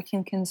in, what we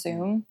can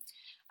consume.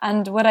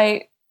 And what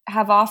I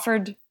have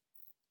offered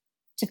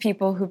to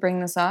people who bring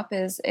this up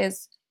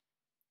is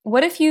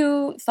what if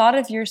you thought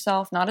of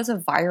yourself not as a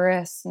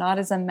virus, not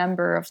as a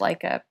member of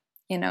a,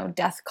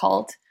 death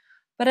cult,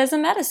 but as a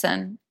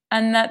medicine,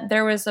 and that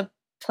there was a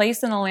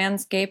place in the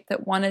landscape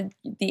that wanted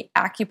the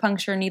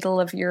acupuncture needle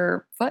of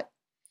your foot,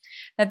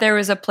 that there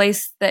was a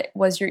place that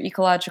was your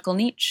ecological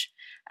niche,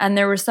 and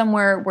there was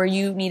somewhere where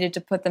you needed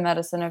to put the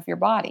medicine of your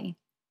body.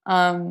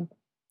 And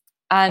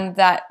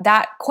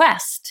that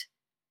quest,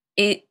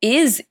 it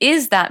is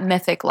that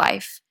mythic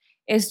life,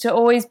 is to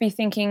always be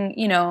thinking,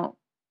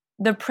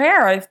 the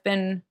prayer I've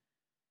been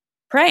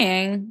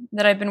praying,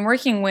 that I've been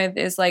working with,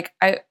 is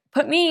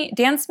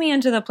dance me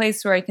into the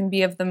place where I can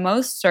be of the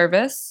most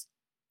service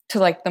to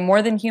the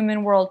more than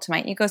human world, to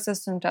my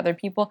ecosystem, to other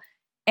people,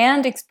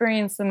 and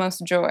experience the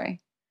most joy.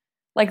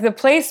 The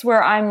place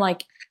where I'm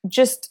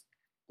just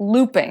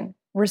looping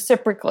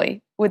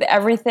reciprocally with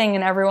everything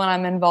and everyone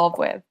I'm involved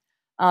with.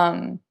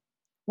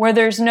 where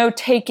there's no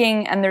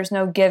taking and there's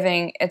no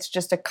giving. It's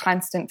just a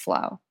constant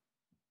flow.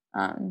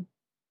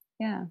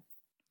 Yeah.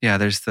 Yeah,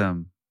 there's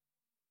the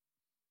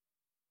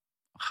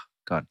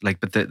God, like,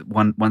 but the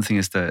one thing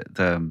is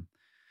the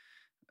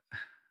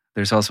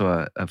there's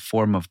also a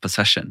form of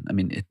possession. I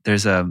mean,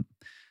 there's a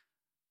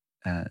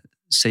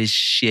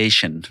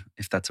satiation,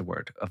 if that's a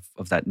word,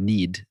 of that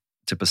need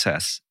to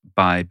possess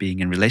by being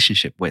in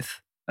relationship with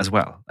as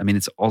well. I mean,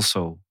 that's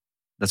also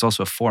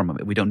a form of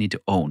it. We don't need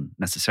to own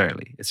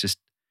necessarily. It's just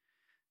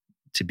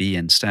to be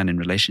and stand in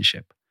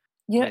relationship.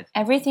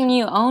 Everything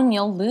you own,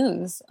 you'll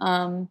lose.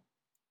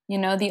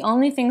 The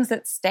only things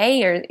that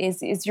stay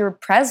is your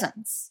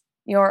presence,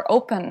 your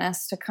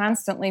openness to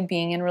constantly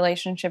being in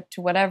relationship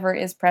to whatever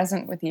is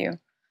present with you.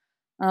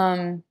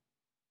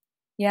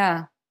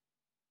 Yeah,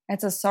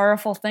 it's a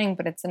sorrowful thing,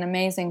 but it's an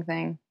amazing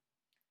thing.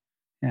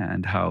 Yeah,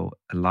 and how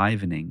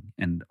enlivening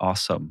and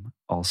awesome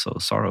also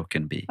sorrow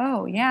can be.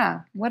 Oh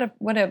yeah, what a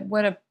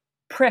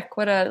prick!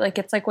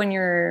 It's like when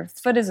your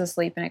foot is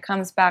asleep and it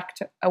comes back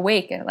to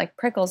awake, and it like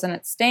prickles and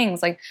it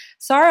stings. Like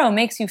sorrow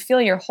makes you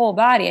feel your whole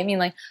body. I mean,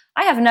 like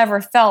I have never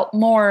felt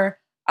more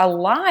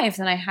alive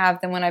than I have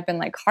than when I've been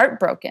like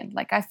heartbroken.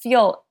 Like I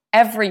feel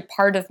every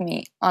part of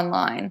me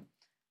online.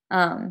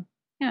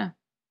 Yeah.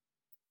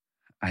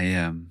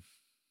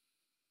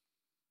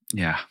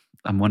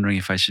 I'm wondering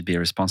if I should be a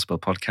responsible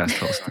podcast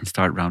host and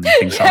start rounding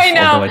things off, I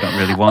know. although I don't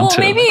really want to.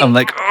 Maybe I'm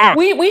like,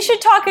 we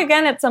should talk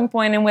again at some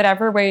point in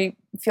whatever way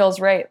feels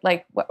right,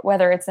 like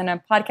whether it's in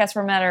a podcast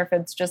format or if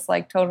it's just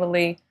like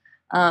totally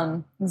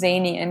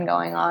zany and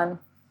going on.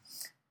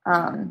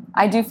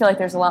 I do feel like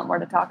there's a lot more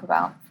to talk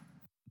about.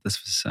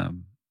 This was,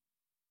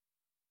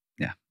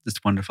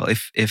 just wonderful.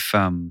 If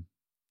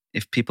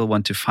people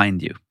want to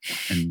find you,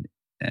 and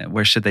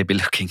where should they be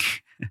looking?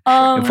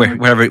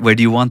 Where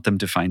do you want them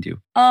to find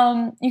you?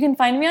 You can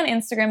find me on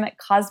Instagram at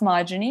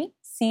Cosmogyny,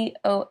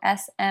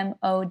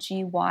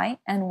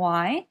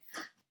 COSMOGYNY.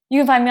 You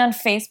can find me on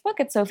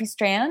Facebook at Sophie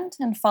Strand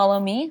and follow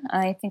me.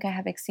 I think I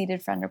have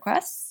exceeded friend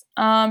requests.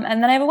 And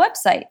then I have a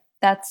website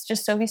that's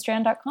just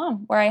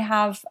sophiestrand.com where I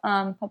have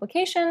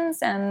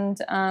publications and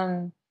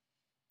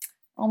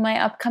all my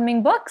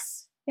upcoming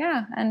books.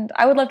 Yeah, and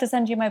I would love to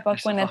send you my book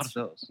There's a lot of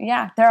those.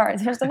 Yeah,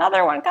 there's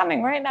another one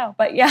coming right now.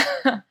 But yeah.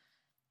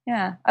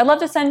 Yeah, I'd love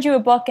to send you a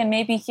book and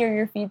maybe hear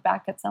your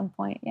feedback at some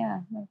point. Yeah,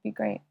 that'd be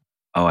great.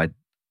 Oh,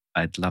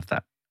 I'd love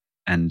that,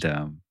 and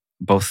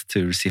both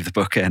to receive the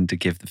book and to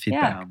give the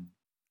feedback. Yeah.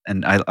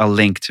 And I'll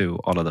link to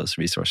all of those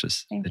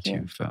resources that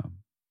you've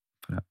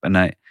put up.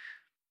 And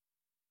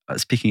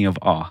speaking of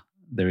awe,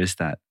 there is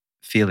that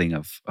feeling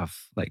of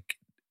like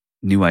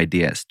new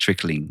ideas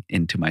trickling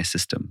into my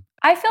system.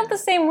 I felt the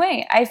same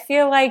way. I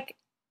feel like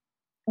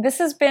this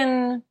has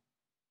been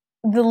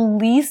the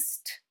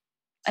least.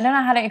 I don't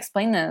know how to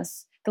explain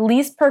this. The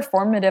least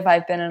performative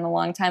I've been in a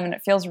long time, and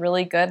it feels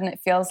really good. And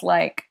it feels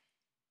like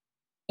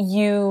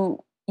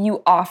you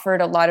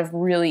offered a lot of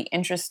really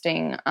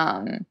interesting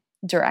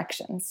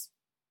directions.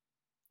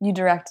 You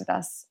directed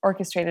us,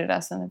 orchestrated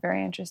us in a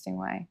very interesting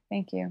way.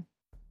 Thank you.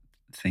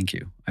 Thank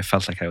you. I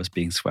felt like I was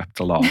being swept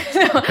along.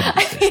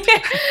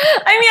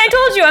 I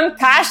told you I'm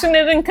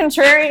passionate and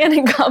contrarian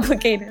and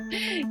complicated.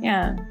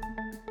 Yeah.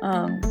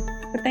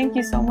 But thank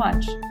you so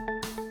much.